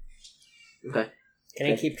 Can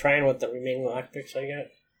I keep trying with the remaining lockpicks I got?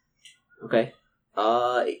 Okay.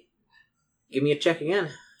 Give me a check again.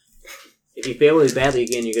 If you fail really badly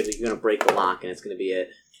again, you're gonna break the lock, and it's gonna be it.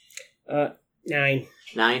 9.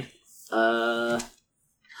 9. I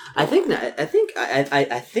think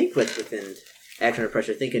within action under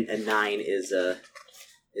pressure, I think a 9 is an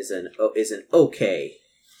okay.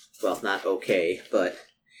 Well, not okay, but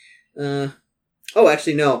oh,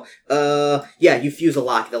 actually no. Yeah, you fuse a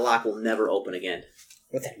lock. The lock will never open again.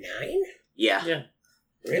 With a 9? Yeah. Yeah.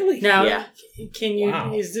 Really? Now, Yeah. can you?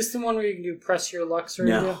 Wow. Is this the one where you can do press your lux or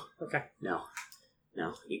No. anything? Okay. No,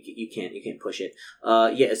 you can't push it.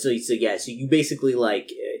 Yeah, so you basically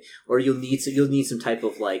like, or you'll need some type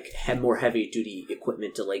of like more heavy duty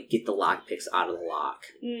equipment to like get the lock picks out of the lock.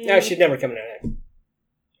 No, she's never coming out.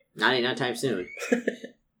 Not anytime soon.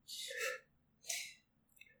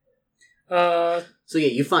 So yeah,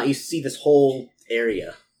 you see this whole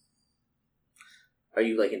area. Are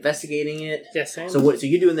you like investigating it? Yes, I am. So what? So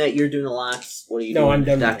you're doing that. You're doing the locks. What are you doing? No, I'm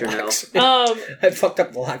done Doctor with the No. locks. I fucked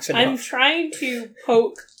up the locks enough. I'm trying to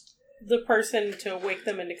poke the person to wake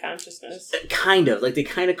them into consciousness. Kind of like they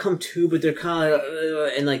kind of come to, but they're kind of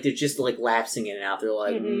and like they're just like lapsing in and out. They're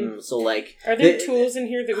like so like. Are there tools in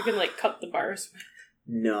here that we can like cut the bars with?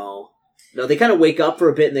 No, they kind of wake up for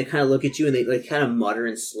a bit and they kind of look at you and they like kind of mutter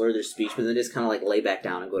and slur their speech, but then just kind of like lay back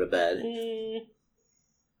down and go to bed,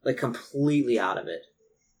 like completely out of it.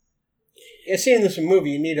 Yeah, seeing this movie,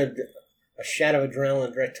 you need a shot of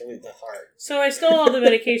adrenaline direct to leave the heart. So I stole all the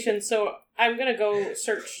medication, so I'm gonna go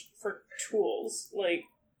search for tools. Like,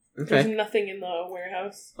 there's Okay. nothing in the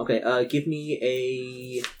warehouse. Okay. Give me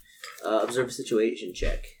a observe a situation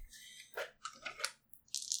check.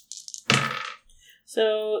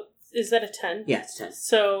 So, is that a 10? Yeah, it's 10.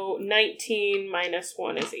 So, 19 minus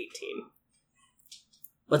 1 is 18.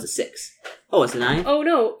 What's a 6? Oh, it's a 9? Oh,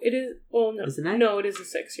 no, it is... Well, no. Is it 9? No, it is a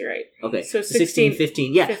 6, you're right. Okay. So 16,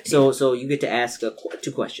 15. Yeah. 15. So you get to ask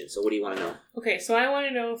 2 questions. So what do you want to know? Okay, so I want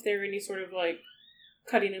to know if there are any sort of, like,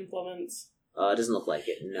 cutting implements. It doesn't look like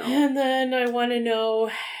it. No. And then I want to know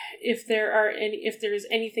if there's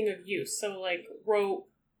anything of use. So, like, rope,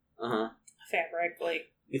 fabric,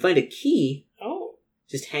 like... You find a key Oh.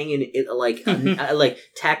 just hanging it like like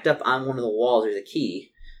tacked up on one of the walls. There's a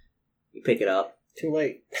key. You pick it up. Too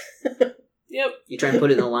late. Yep. You try and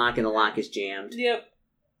put it in the lock, and the lock is jammed. Yep.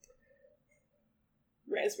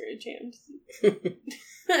 Raspberry jammed. Dick,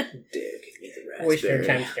 eat the Waste your raspberry.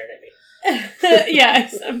 time staring at me. Yeah,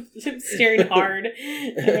 I'm staring hard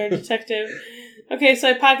at our detective. Okay, so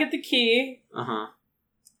I pocket the key.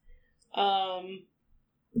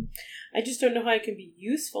 I just don't know how I can be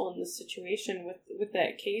useful in this situation with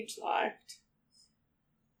that cage locked.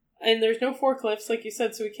 And there's no forklifts, like you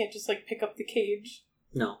said, so we can't just, like, pick up the cage.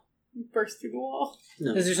 No. Burst through the wall.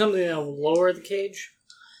 No. Is there something that will lower the cage?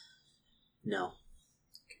 No.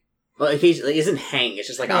 Well, occasionally, it isn't hang. It's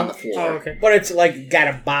just like on the floor. Oh, okay. But it's like got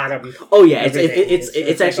a bottom. Oh yeah, it's Everything.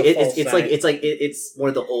 actually It's like a full it's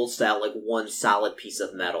more the old style, like one solid piece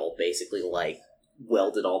of metal, basically like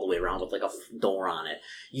welded all the way around with like a door on it.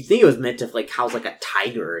 You think it was meant to like house like a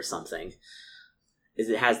tiger or something? Is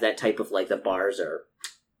it has that type of like the bars are.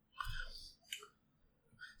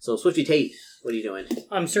 So Swifty Tate, what are you doing?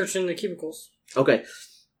 I'm searching the cubicles. Okay.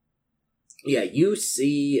 Yeah, you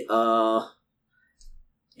see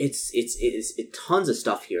it's tons of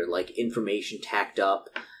stuff here, like information tacked up.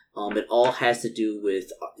 It all has to do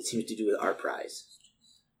with Art Prize.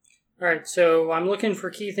 Alright, so I'm looking for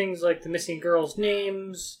key things like the missing girls'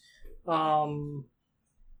 names. I'm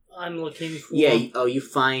looking for you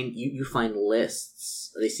find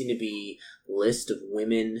lists. They seem to be lists of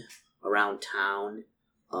women around town.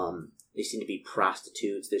 They seem to be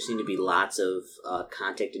prostitutes. There seem to be lots of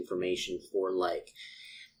contact information for like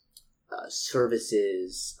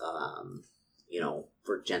services,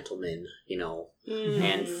 for gentlemen,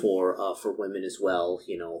 and for women as well.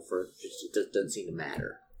 It doesn't seem to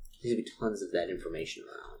matter. There's gonna be tons of that information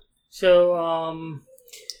around. So,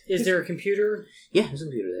 is there a computer? Yeah, there's a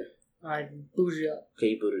computer there. I boot it up. Okay,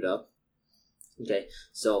 you boot it up. Okay,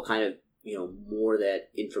 so kind of more of that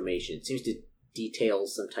information. It seems to detail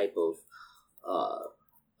some type of.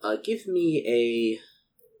 Give me a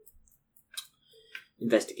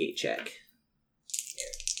investigate check.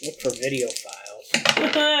 Look for video files.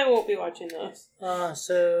 I won't be watching those.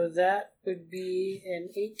 So that would be an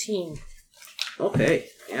 18. Okay,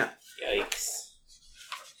 yeah. Yikes.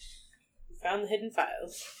 Found the hidden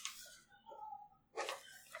files.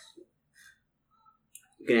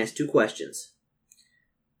 You can ask 2 questions.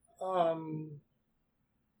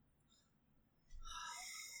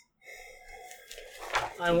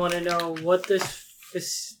 I want to know what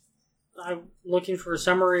I'm looking for a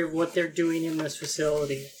summary of what they're doing in this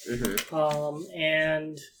facility. Mm-hmm.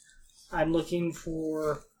 And I'm looking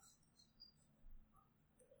for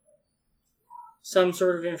some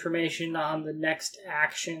sort of information on the next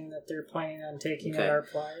action that they're planning on taking at our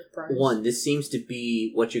prize. 1, this seems to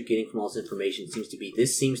be what you're getting from all this information. Seems to be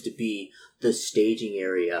the staging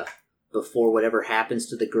area before whatever happens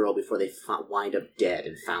to the girl before they wind up dead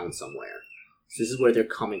and found somewhere. So this is where they're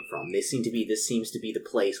coming from. This seems to be the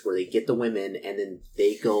place where they get the women and then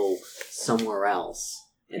they go somewhere else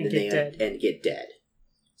and get dead.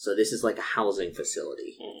 So this is like a housing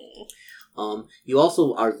facility. You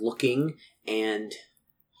also are looking, and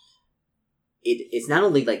it's not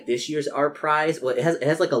only like this year's art prize. Well, it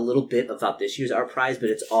has like a little bit about this year's art prize, but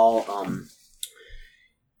it's all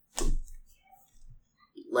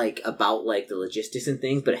like about like the logistics and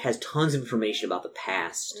things. But it has tons of information about the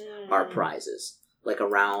past art prizes, like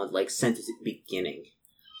around like since its beginning.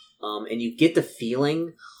 And you get the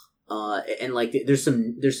feeling, and like there's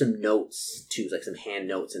some notes too, like some hand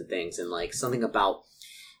notes and things, and like something about.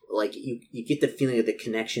 Like, you get the feeling of the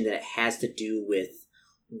connection that it has to do with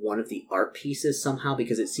one of the art pieces somehow,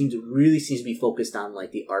 because it really seems to be focused on,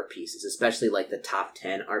 like, the art pieces, especially, like, the top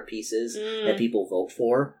 10 art pieces that people vote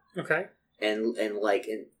for. Okay. And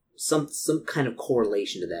some kind of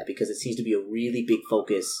correlation to that, because it seems to be a really big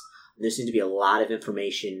focus. And there seems to be a lot of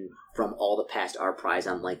information from all the past art prize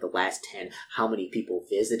on, like, the last 10, how many people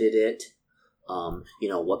visited it,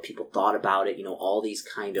 what people thought about it, all these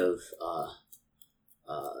kind of...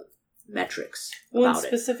 metrics One about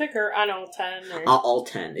specific or on all 10? Or? All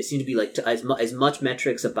 10. They seem to be like as much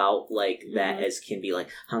metrics about like that as can be like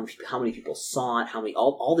how many people saw it, how many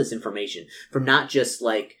all this information from not just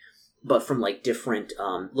like but from like different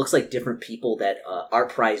looks like different people that Art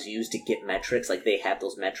Prize use to get metrics, like they have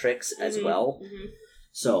those metrics as well. Mm-hmm.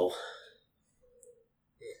 So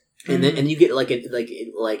and then you get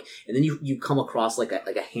and then you come across like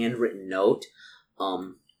a handwritten note.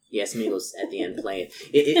 Yes, Miguel's at the end playing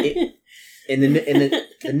it. And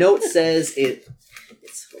the note says it's.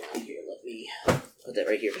 Hold on here. Let me put that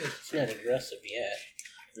right here. It's not aggressive yet.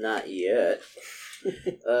 Not yet.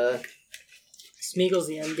 Smeagol's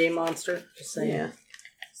the endgame monster. Just saying. Yeah.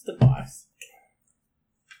 It's the boss.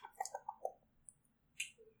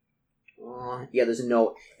 Yeah, there's a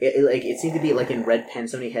note. It seemed to be like in red pen.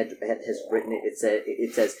 Somebody has written it.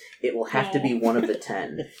 It says it will have to be one of the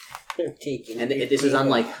 10. And this is on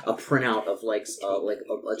like a printout of like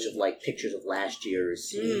a bunch of like pictures of last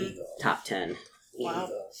year's top 10. Wow.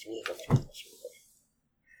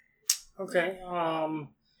 Okay.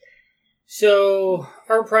 So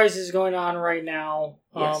Art Prize is going on right now.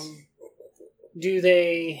 Yes. Do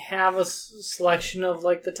they have a selection of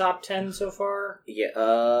like the top 10 so far? Yeah. Get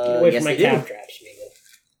away yes, from my they do. calf traps, Miguel.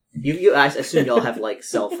 I assume y'all have like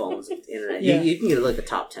cell phones, internet. Yeah. You can get like the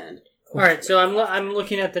top 10. All right, so I'm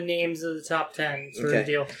looking at the names of the top 10 sort of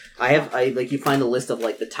deal. I like you find the list of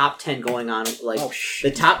like the top 10 going on, like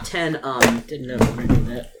the top 10 Didn't know we do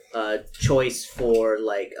that. choice for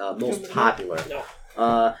like most popular.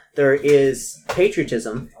 No. There is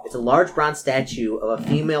patriotism. It's a large bronze statue of a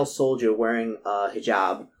female soldier wearing a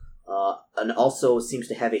hijab, and also seems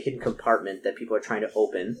to have a hidden compartment that people are trying to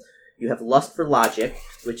open. You have lust for logic,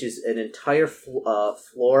 which is an entire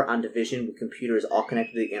floor on division with computers all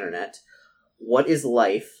connected to the internet. What is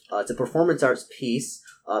life? It's a performance arts piece.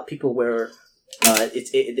 People wear.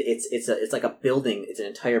 It's like a building. It's an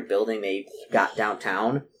entire building they got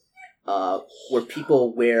downtown, where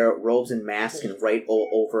people wear robes and masks and write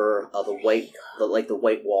over the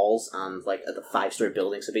white walls on like the 5-story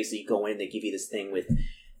building. So basically, you go in, they give you this thing with,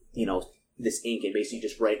 this ink, and basically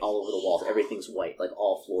just write all over the walls. Everything's white, like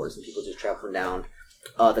all floors, and people just traveling down.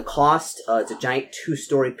 The cost, it's a giant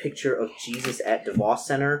 2-story picture of Jesus at DeVos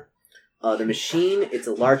Center. The machine, it's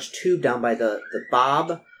a large tube down by the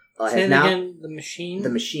Bob. Say it again, the machine? The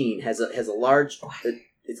machine has a large,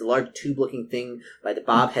 it's a large tube-looking thing by the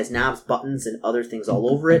Bob, has knobs, buttons, and other things all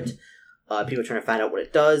over it. People are trying to find out what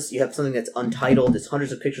it does. You have something that's untitled. It's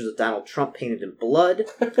hundreds of pictures of Donald Trump painted in blood.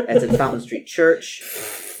 That's at Fountain Street Church.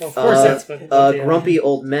 Of course that's what Grumpy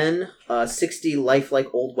Old Men. 60 lifelike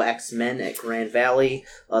old wax men at Grand Valley.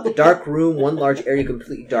 The Dark Room, one large area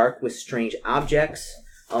completely dark with strange objects,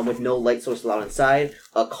 with no light source allowed inside.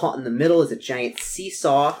 Caught in the middle is a giant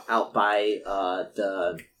seesaw out by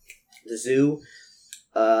the zoo.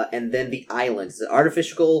 And then the islands. It's an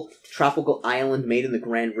artificial tropical island made in the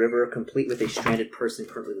Grand River, complete with a stranded person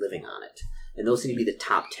currently living on it. And those seem to be the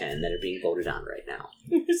top 10 that are being voted on right now.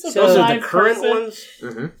 So those are the current ones?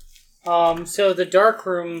 Mm-hmm. So the dark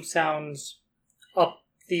room sounds up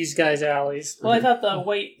these guys' alleys. Well, I thought the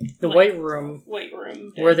white room,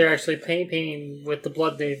 did. where they're actually painting with the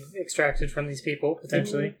blood they've extracted from these people,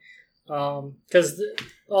 potentially. Because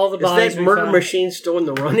all the bodies Is that murder machine still in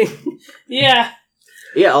the running? Yeah.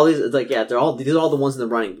 Yeah, all these these are all the ones in the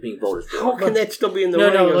running being voted for. How can that still be in the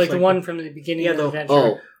running? No, like the one from the beginning of the adventure.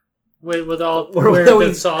 Oh. With all where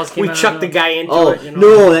the saws came we out chucked of the guy into it.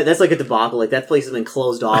 No, that's like a debacle. Like that place has been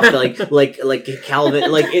closed off. like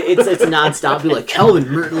Calvin, like it's nonstop. Be like Calvin,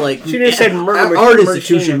 she just said murder. Our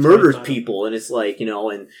institution murders people, and it's like and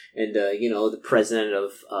the president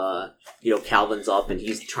of Calvin's up, and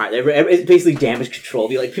he's trying. It's basically damage control.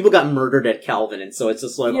 Be like people got murdered at Calvin, and so it's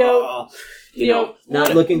just like not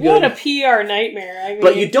looking good. What a PR nightmare. I mean,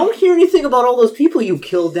 But you don't hear anything about all those people you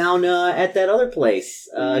killed down at that other place,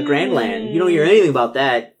 Grandland. You don't hear anything about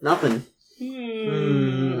that. Nothing.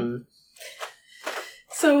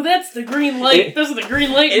 So that's the green light. Those are the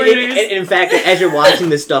green light murders. In fact, as you're watching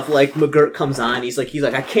this stuff, like McGirt comes on, he's like,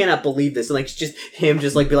 I cannot believe this, and like just him,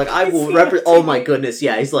 just like be like, I will represent. Oh my goodness,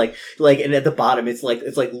 yeah. He's like, and at the bottom, it's like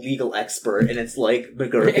legal expert, and it's like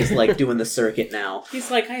McGirt is like doing the circuit now.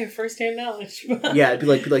 He's like, I have firsthand knowledge. Yeah, it'd be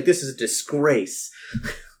like, this is a disgrace.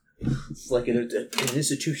 It's like an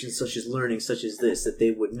institution such as learning, such as this, that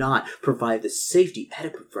they would not provide the safety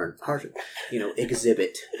adequate for an art,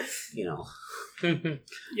 exhibit,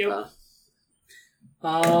 Yep.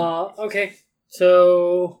 Okay.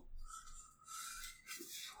 So,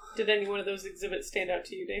 did any one of those exhibits stand out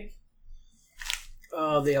to you, Dave?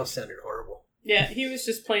 Oh, they all sounded horrible. Yeah, he was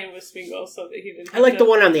just playing with Smeagol so that he didn't. I like the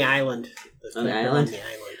one on the island. On the island?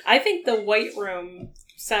 I think the white room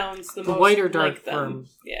sounds the most white or dark like them. room.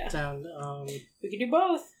 Yeah. Sound. We can do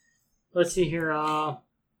both. Let's see here.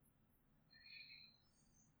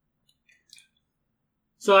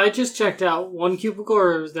 So I just checked out one cubicle,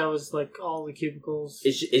 or that was like all the cubicles?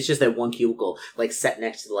 It's just that one cubicle, like set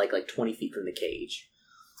next to like 20 feet from the cage.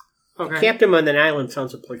 Okay. Captain on an island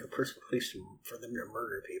sounds like a person placed for them to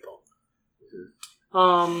murder people.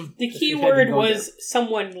 The key word was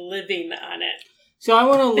someone living on it. So I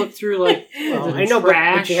want to look through like I know,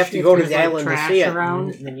 trash, but you have to go to the like island to see it,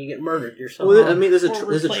 around. and then you get murdered yourself. Well, I mean, there's a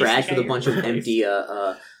replace trash the with a guy bunch you of replaced. empty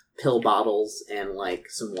pill bottles and like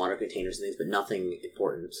some water containers and things, but nothing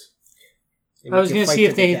important. I was going to see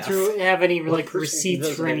if they have any like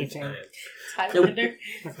receipts for anything. Highlander.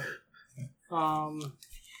 Or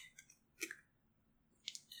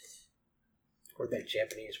that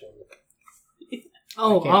Japanese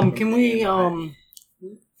one. Can we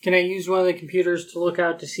can I use one of the computers to look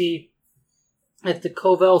out to see if the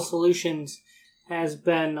Covell Solutions has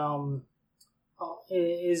been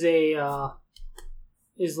is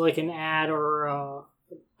like an ad or a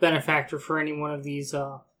benefactor for any one of these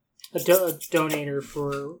a donator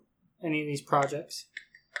for any of these projects?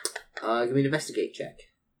 Give me an investigate check.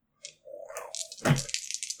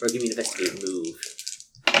 Or give me an investigate move.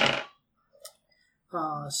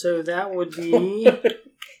 So that would be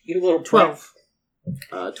You little 12.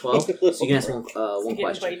 12? So you can ask one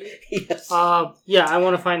question. Yes. Yeah, I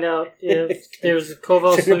want to find out if there's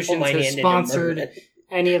Coval Solutions has sponsored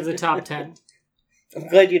any of the top 10. I'm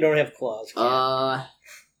glad you don't have claws.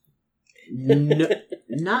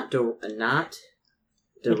 Not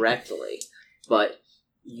directly, but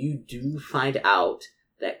you do find out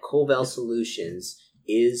that Coval Solutions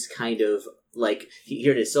is kind of like,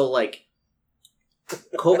 here it is. So like,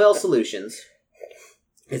 Coval Solutions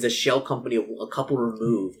is a shell company a couple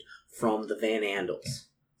removed from the Van Andels.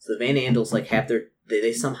 So the Van Andels like have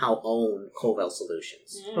they somehow own Coval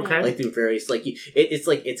Solutions. Okay. Like through various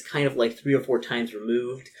it's kind of like 3 or 4 times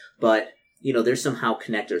removed, but they're somehow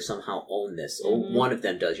connected or somehow own this. Mhm. One of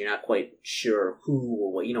them does. You're not quite sure who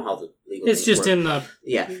or what. You know how the legal It's things just work. in the...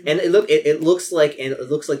 Yeah, and it looks like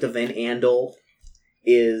the Van Andel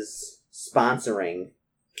is sponsoring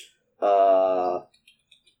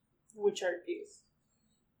Which RPs?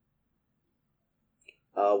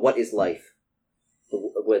 What is Life?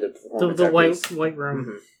 Where the performance The art white room.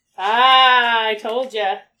 Mhm. Ah, I told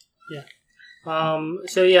ya.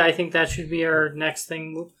 So yeah, I think that should be our next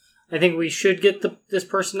thing. I think we should get this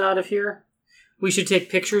person out of here. We should take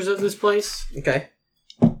pictures of this place. Okay.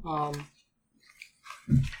 Mhm.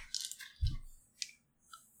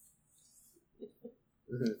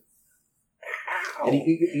 And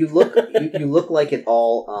you look like it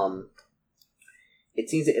all. It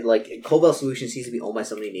seems that Coval Solutions seems to be owned by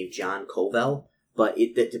somebody named John Coval, but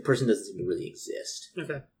the person doesn't seem to really exist.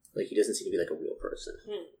 Okay. Like he doesn't seem to be like a real person.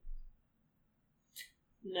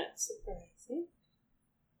 Not surprising.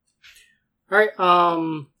 All right.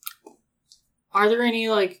 Are there any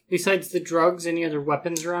besides the drugs, any other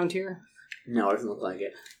weapons around here? No, it doesn't look like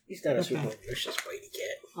it. He's not a super vicious bitey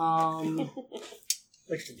cat.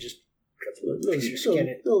 Likes to just licks your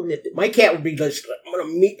skin. Little nip. My cat would be like, I'm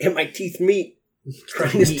gonna have my teeth meet.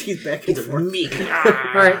 Grinding his teeth back and forth. All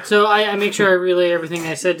right. So I make sure I relay everything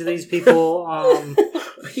I said to these people.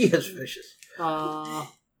 He is vicious. What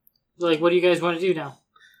do you guys want to do now?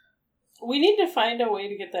 We need to find a way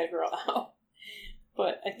to get that girl out.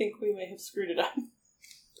 But I think we may have screwed it up.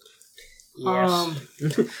 Yes.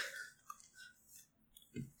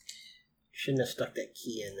 Shouldn't have stuck that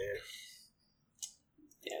key in there.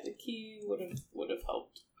 Yeah, the key would have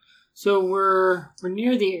helped. So we're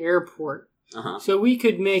near the airport. Uh-huh. So we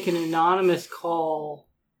could make an anonymous call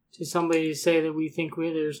to somebody to say that we think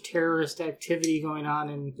there's terrorist activity going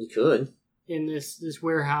on We could. in this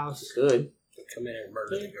warehouse. We could. Come in and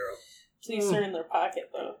murder the girl. Please they're in their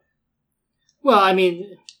pocket, though. Well, I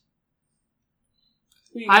mean,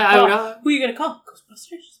 Who you I gonna would call? Who you gonna call?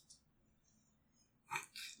 Ghostbusters?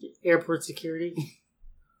 airport security.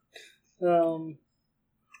 There's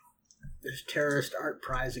terrorist art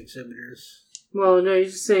prize exhibitors. Well, no, you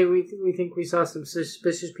just say we think we saw some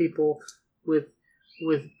suspicious people with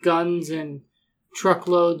guns and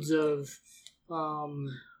truckloads of.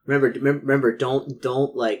 Remember, don't be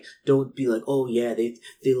like, oh yeah, they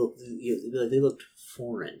looked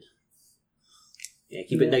foreign. Yeah,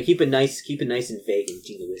 keep it nice and vague and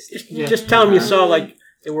jingoistic. Just tell them you saw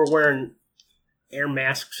they were wearing air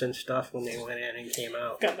masks and stuff when they went in and came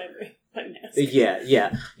out. Got my mask.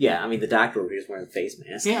 Yeah. I mean, the doctor over here is wearing a face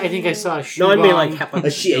mask. Yeah, I think I saw a shoe No, I mean bomb. I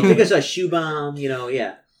think I saw a shoe bomb.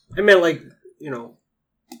 Yeah. I meant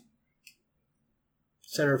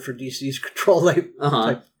Center for Disease Control type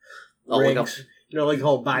rigs. Like the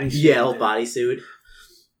whole bodysuit. Yeah, whole bodysuit.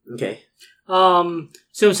 Okay.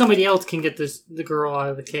 So somebody else can get the girl out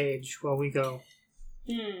of the cage while we go.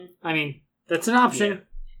 I mean, that's an option.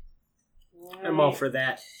 I'm all for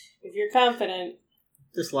that. If you're confident.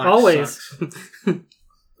 This lock Always. sucks.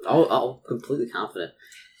 Oh, completely confident.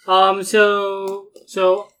 So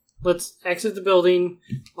let's exit the building.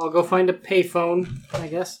 I'll go find a payphone, I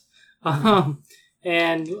guess. And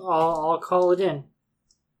I'll call it in.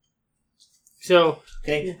 So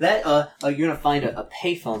Okay, that you're gonna find a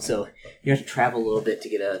payphone, so you have to travel a little bit to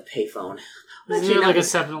get a payphone. is it like a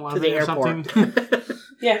 7-Eleven to the or airport. something?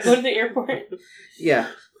 Yeah, go to the airport. Yeah,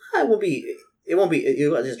 it won't be.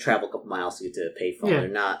 You'll just travel a couple miles to get to a payphone. Yeah. They're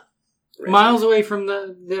not Miles away from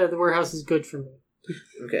the warehouse is good for me.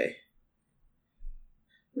 Okay.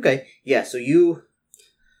 Yeah. So you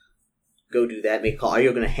go do that. Make a call. Are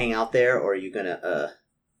you gonna hang out there, or are you gonna?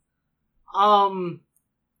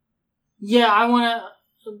 Yeah, I want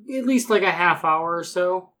to at least like a half hour or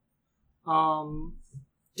so,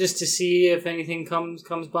 just to see if anything comes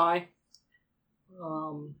by.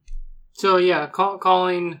 So yeah,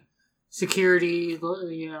 calling security.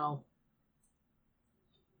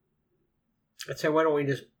 I'd say, why don't we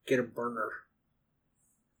just get a burner.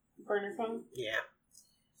 Burner phone? Yeah.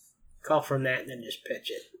 Call from that and then just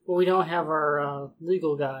pitch it. Well, we don't have our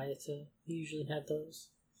legal guy. He usually had those.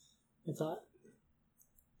 I thought.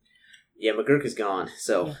 Yeah, McGurk is gone,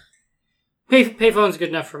 so... Yeah. Payphone's good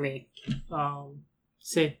enough for me.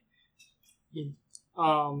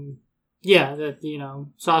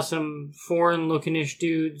 Saw some foreign-looking-ish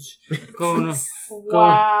dudes going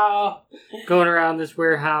around this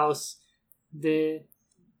warehouse. They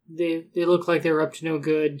look like they're up to no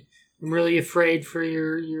good. I'm really afraid for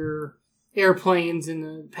your airplanes and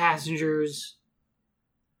the passengers.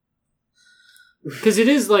 Because it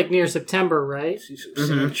is like near September, right? See some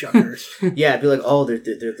sand chuckers. Yeah, I'd be like, oh, they're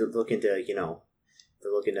looking to,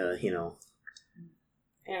 they're looking to,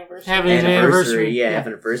 Anniversary. Have an anniversary. Yeah, have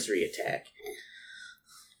an anniversary attack.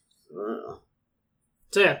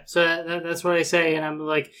 So that's what I say, and I'm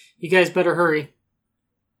like, you guys better hurry.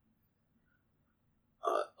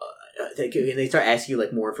 And they start asking you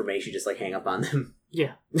like more information, just like hang up on them.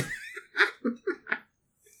 Yeah.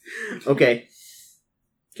 Okay.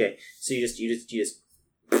 So you just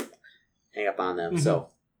hang up on them. Mm-hmm. So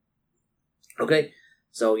okay.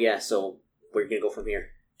 So yeah. So where are you gonna go from here?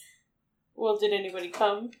 Well, did anybody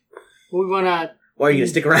come? We want to. Why are you gonna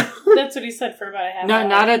stick around? That's what he said for about a half hour.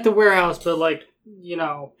 Not at the warehouse, but like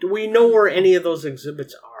Do we know where any of those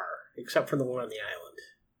exhibits are, except for the one on the island?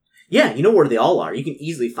 Yeah, you know where they all are. You can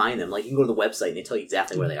easily find them. Like you can go to the website and they tell you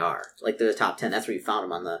exactly where they are. Like they're the top 10. That's where you found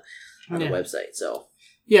them on the website. So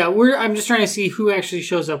yeah, I'm just trying to see who actually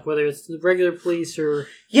shows up, whether it's the regular police or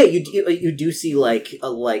yeah, you do see like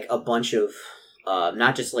a bunch of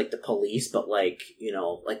not just like the police, but like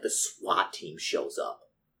like the SWAT team shows up.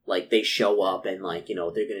 Like they show up and like they're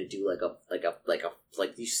gonna do like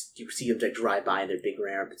you see them like drive by in their big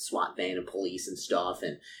rampant SWAT van and police and stuff,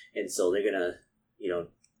 and so they're gonna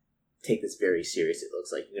take this very serious. It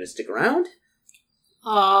looks like you're gonna stick around.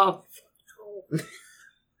 I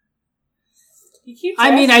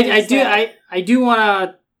mean, I do want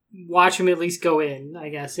to watch him at least go in, I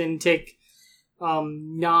guess, and take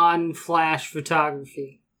non-flash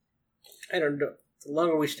photography. I don't know. The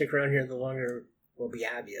longer we stick around here, the longer it will be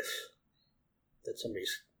obvious that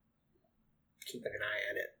somebody's keeping an eye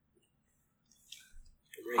on it.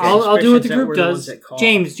 I'll do what the Especially group we're does. ones that call.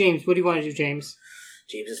 James, what do you want to do, James?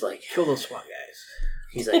 James is like, Kill those SWAT guys.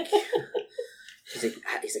 he's like,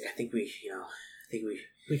 I think we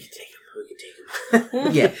We can take them. could take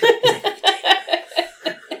him. Yeah.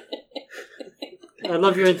 I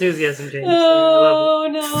love your enthusiasm, James. I Oh,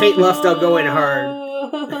 no. Fate left, I'll go in hard.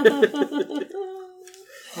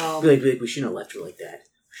 love it. Be like, we shouldn't have left her like that.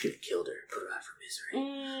 We should have killed her, put her out for misery.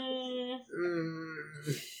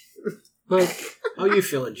 But How you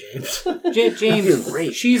feeling, James? James,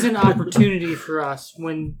 Great. she's an opportunity for us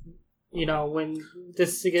when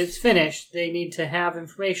this gets finished. They need to have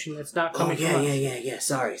information that's not Oh coming from us. yeah.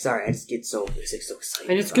 Sorry. I just get so excited.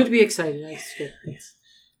 And it's good to be excited. It's good.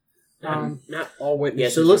 Not all Yeah,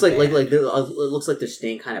 witnesses. so it looks are like bad. it looks like they're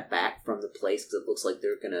staying kind of back from the place because it looks like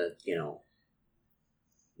they're gonna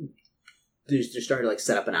they're starting to like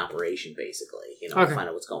set up an operation basically to Okay. find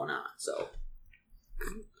out what's going on. So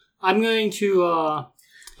I'm going to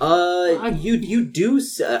you do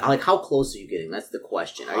like how close are you getting? That's the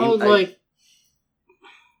question. Are you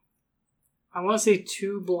I want to say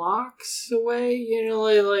 2 blocks away.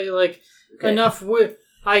 Like okay. enough with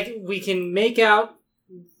we can make out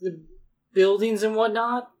the buildings and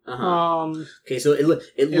whatnot. Uh-huh. Okay, so it looks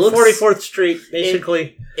 44th Street,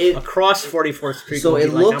 basically across 44th Street. So would it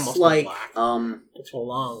be looks almost like a block. It's a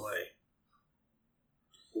long way.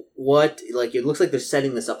 It looks like they're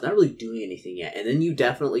setting this up, not really doing anything yet, and then you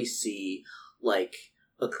definitely see like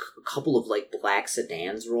a couple of like black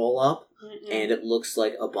sedans roll up, and it looks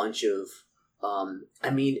like a bunch of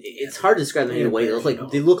it's hard to describe them in a way.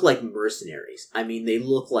 They look like mercenaries. I mean, they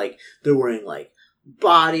look like they're wearing like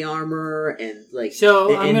body armor and like.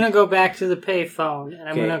 So I'm gonna go back to the payphone and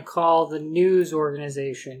I'm Okay. gonna call the news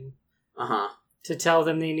organization to tell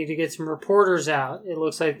them they need to get some reporters out. It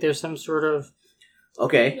looks like there's some sort of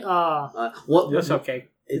Okay. What? That's okay.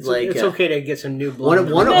 It's It's like okay to get some new blood.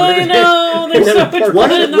 one of I know, there's so much one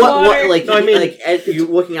blood in the water. like No, I mean, like as you're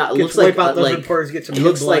looking out, it Get looks to like wipe out those like reporters, get some it new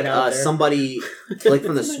looks blood like out there. somebody like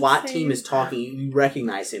from the That's SWAT insane. team is talking. You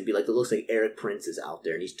recognize him. Be like, it looks like Eric Prince is out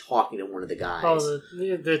there and he's talking to one of the guys.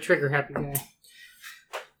 the trigger happy guy.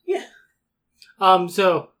 Yeah.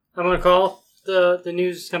 So I'm gonna call the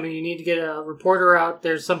news company. You need to get a reporter out.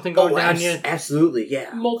 There's something going down here. Absolutely,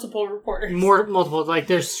 yeah. Multiple reporters. Multiple. Like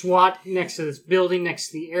there's SWAT next to this building,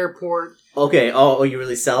 next to the airport. Okay. Oh, you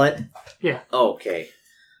really sell it? Yeah. Okay.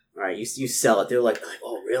 All right, you sell it. They're like,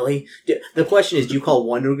 oh, really? The question is, do you call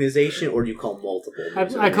one organization or do you call multiple?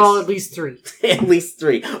 I call at least 3. At least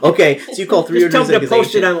 3. Okay, so you call 3 Just tell organizations. them to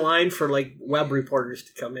post it online for like web reporters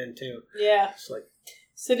to come in too. Yeah. It's like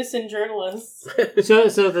Citizen journalists. So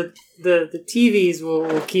the TVs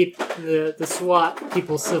will keep the SWAT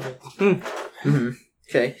people civil. Mm-hmm.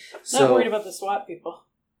 Okay, so Not worried about the SWAT people.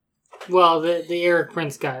 Well, the Eric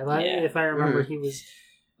Prince guy, Yeah. if I remember, he was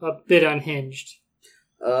a bit unhinged.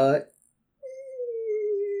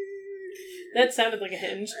 That sounded like a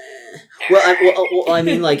hinge. I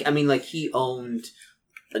mean, like he owned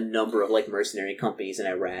a number of like mercenary companies in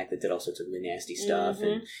Iraq that did all sorts of really nasty stuff,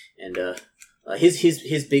 and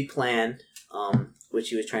his big plan, which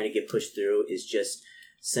he was trying to get pushed through, is just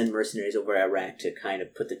send mercenaries over to Iraq to kind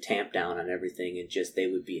of put the tamp down on everything, and just they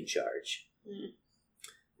would be in charge.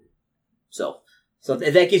 So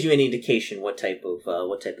that gives you any indication what type of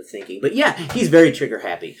thinking. But yeah, he's very trigger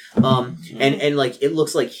happy. And like it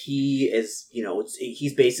looks like he is,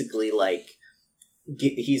 he's basically like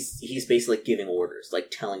he's basically giving orders, like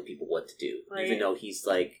telling people what to do, Right. even though he's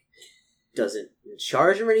like doesn't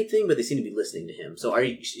charge them or anything. But they seem to be listening to him. So are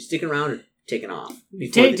you sticking around or taking off?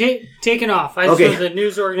 Taking off. I Okay. saw the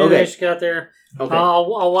news organization got there. Okay.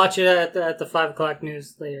 I'll watch it at the 5 o'clock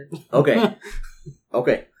news later. Okay.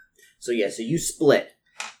 Okay. So yeah, so you split.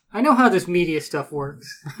 I know how this media stuff works.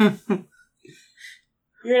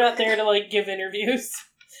 You're not there to like give interviews.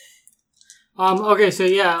 Okay, so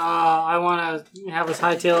yeah, I want to have us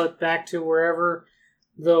hightail it back to wherever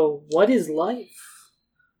the what is life?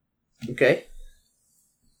 Okay.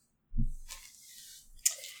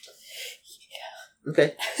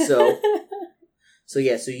 Okay. So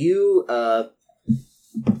you all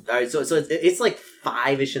right, so it's like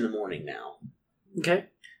 5-ish in the morning now. Okay.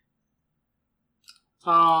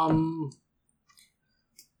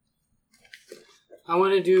 I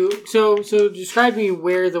want to do so. Describe me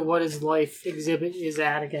where the What Is Life exhibit is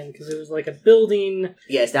at again, because it was like a building.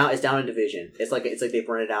 Yeah, it's down in Division. It's like they've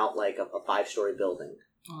rented out like a 5-story building.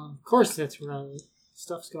 Of course, that's where all the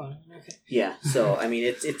stuff's going on. Okay. Yeah, so I mean,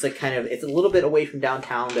 it's like kind of it's a little bit away from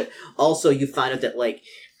downtown, but also you find out that like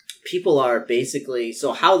people are basically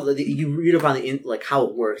how you read up on like how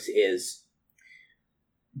it works is.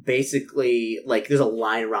 Basically, like, there's a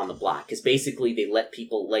line around the block. Because basically, they let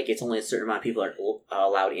people, like, it's only a certain amount of people are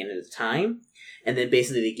allowed in at a time. And then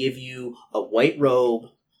basically, they give you a white robe,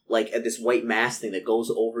 like, this white mask thing that goes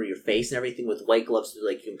over your face and everything with white gloves,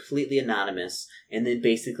 like, completely anonymous. And then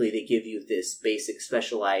basically, they give you this basic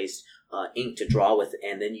specialized ink to draw with.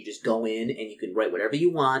 And then you just go in and you can write whatever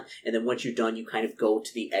you want. And then once you're done, you kind of go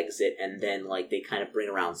to the exit. And then, like, they kind of bring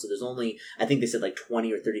around. So there's only, I think they said, like,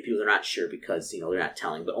 20 or 30 people. They're not sure because, they're not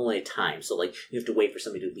telling. But only a time. So, like, you have to wait for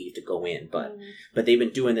somebody to leave to go in. But they've been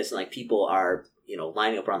doing this. And, like, people are,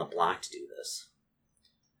 lining up around the block to do this.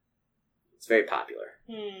 It's very popular.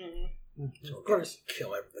 so Of course.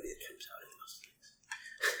 kill everybody that comes out of those things.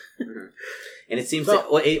 And it seems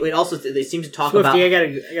So- it also they seem to talk Swifty, about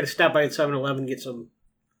I gotta stop by at 7-Eleven and get some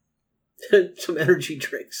some energy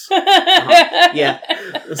drinks. yeah.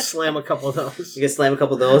 Slam a couple of those. You can slam a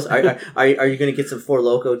couple of those. Are you going to get some Four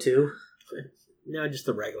Loko too? No, just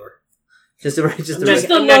the regular. Just the Just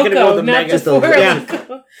I'm the not gonna go loco, the not mega- the just the- four yeah.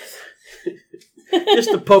 loco.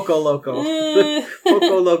 Just the Poco Loco.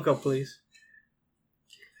 Poco Loco, please.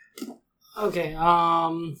 Okay.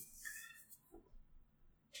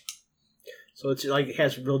 So it's like it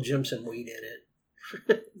has real Jimson weed in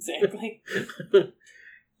it. Exactly.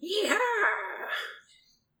 Yeah.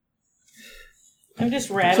 I'm just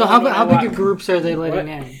rattling. So how when I big walk. of groups are they letting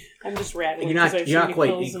What? in? I'm just rattling. You're not 'cause I've you're seen not quite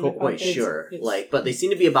pills in the quite pockets. sure. It's- Like, but they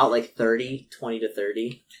seem to be about like 20 to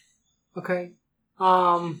 30. Okay.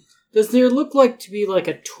 Does there look like to be like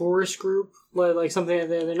a tourist group, like something that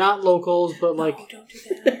they're not locals, but like No, don't do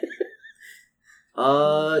that.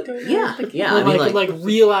 Don't Yeah, think- yeah. I mean, like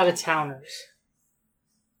real out of towners?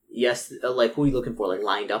 yes. Like, who are you looking for? Like,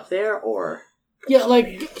 lined up there, or Yeah,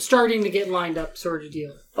 like starting to get lined up, sort of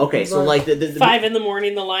deal. okay? So like the 5 in the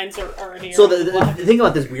morning, the lines are already. so around block, the thing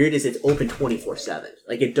about this weird is it's open 24/7.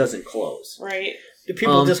 Like, it doesn't close. right? Do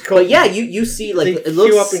people just But yeah, you see like they it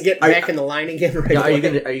looks. queue up and get are, back in the line again? Right Are you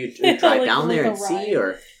away? are you gonna drive Like- down there like and a see, ride.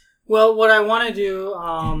 or Well, what I want to do,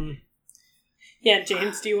 Yeah,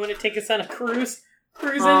 James, do you want to take us on a cruise?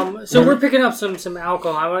 Cruising? so we're picking up some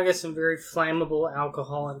alcohol. I want to get some very flammable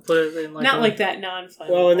alcohol and put it in like Not a- like that non-flammable.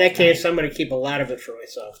 Well, in that case, I'm going to keep a lot of it for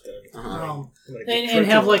myself. Then uh-huh. um, I'm gonna get and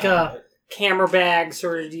have freaking like lot of a it. camera bag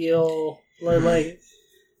sort of deal. Like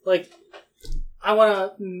I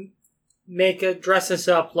want to dress us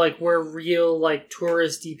up like we're real like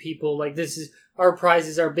touristy people. Like this is our prize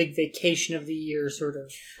is our big vacation of the year, sort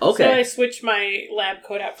of. So I Okay. switched my lab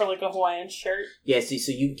coat out for like a Hawaiian shirt. Yeah. So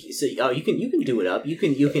you can do it up. You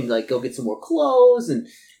can like go get some more clothes and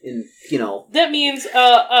you know. That means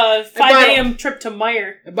a 5 a.m. trip to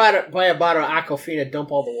Meyer. Buy a bottle of Aquafina,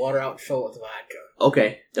 dump all the water out, and fill it with vodka.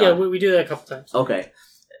 Okay. Yeah, Done. we do that a couple times. Okay.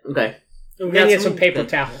 We Then got get some paper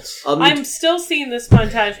towels. I'm still seeing this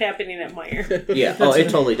montage happening at Meyer. Yeah. Oh, it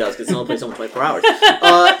totally does because it's only plays only 24 hours.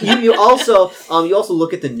 You also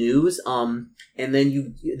look at the news. And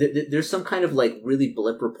then there's some kind of like really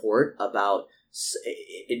blip report about.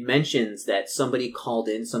 It mentions that somebody called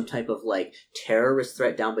in some type of like terrorist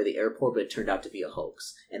threat down by the airport, but it turned out to be a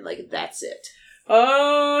hoax, and like that's it.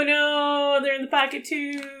 Oh no, they're in the pocket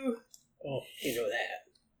too. Oh, you know that.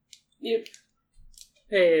 Yep.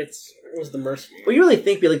 Hey, It was the mercenary. Well, you really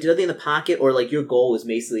think, be like, are they in the pocket, or like your goal was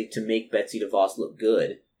basically to make Betsy DeVos look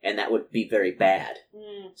good, and that would be very bad.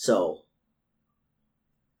 So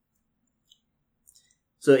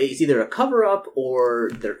it's either a cover up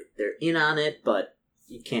or they're in on it, but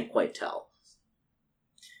you can't quite tell.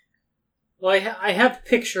 well, I have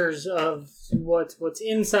pictures of what's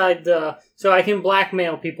inside the, so I can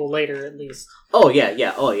blackmail people later at least. Oh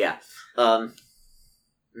yeah.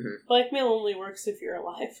 Blackmail only works if you're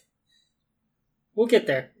alive. We'll get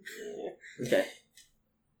there. Okay.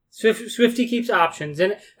 Swifty keeps options,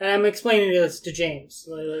 and I'm explaining this to James.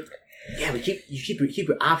 Like, Yeah, but you keep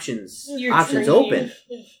your options Your options dream. open.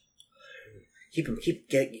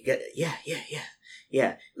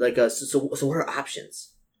 Yeah. Like so what are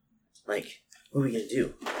options? Like, what are we gonna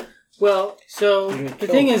do? well, so You're gonna the kill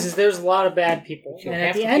thing them. is there's a lot of bad people, Kill and half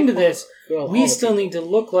at the the end of people. this, Kill all we the still people. need to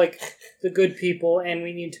look like the good people, and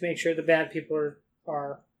we need to make sure the bad people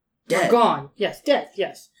are Dead. gone. Yes, dead.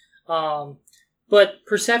 Yes. But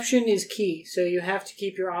perception is key, so you have to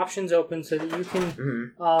keep your options open so that you can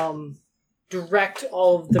Mhm. direct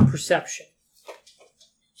all of the perception.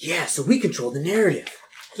 Yeah, so we control the narrative.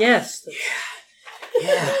 Yes.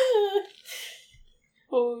 Yeah.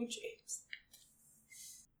 Oh, James.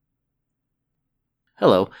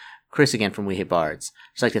 Hello, Chris again from We Hate Bards.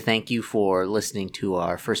 I'd like to thank you for listening to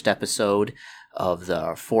our first episode of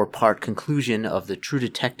the 4-part conclusion of the True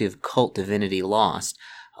Detective Cult Divinity Lost.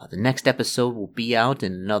 The next episode will be out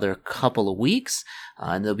in another couple of weeks,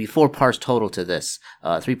 and there'll be 4 parts total to this.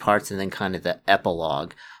 3 parts and then kind of the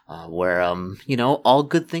epilogue, where, all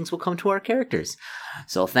good things will come to our characters.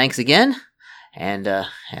 So thanks again, and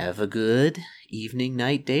have a good evening,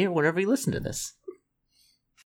 night, day, or whenever you listen to this.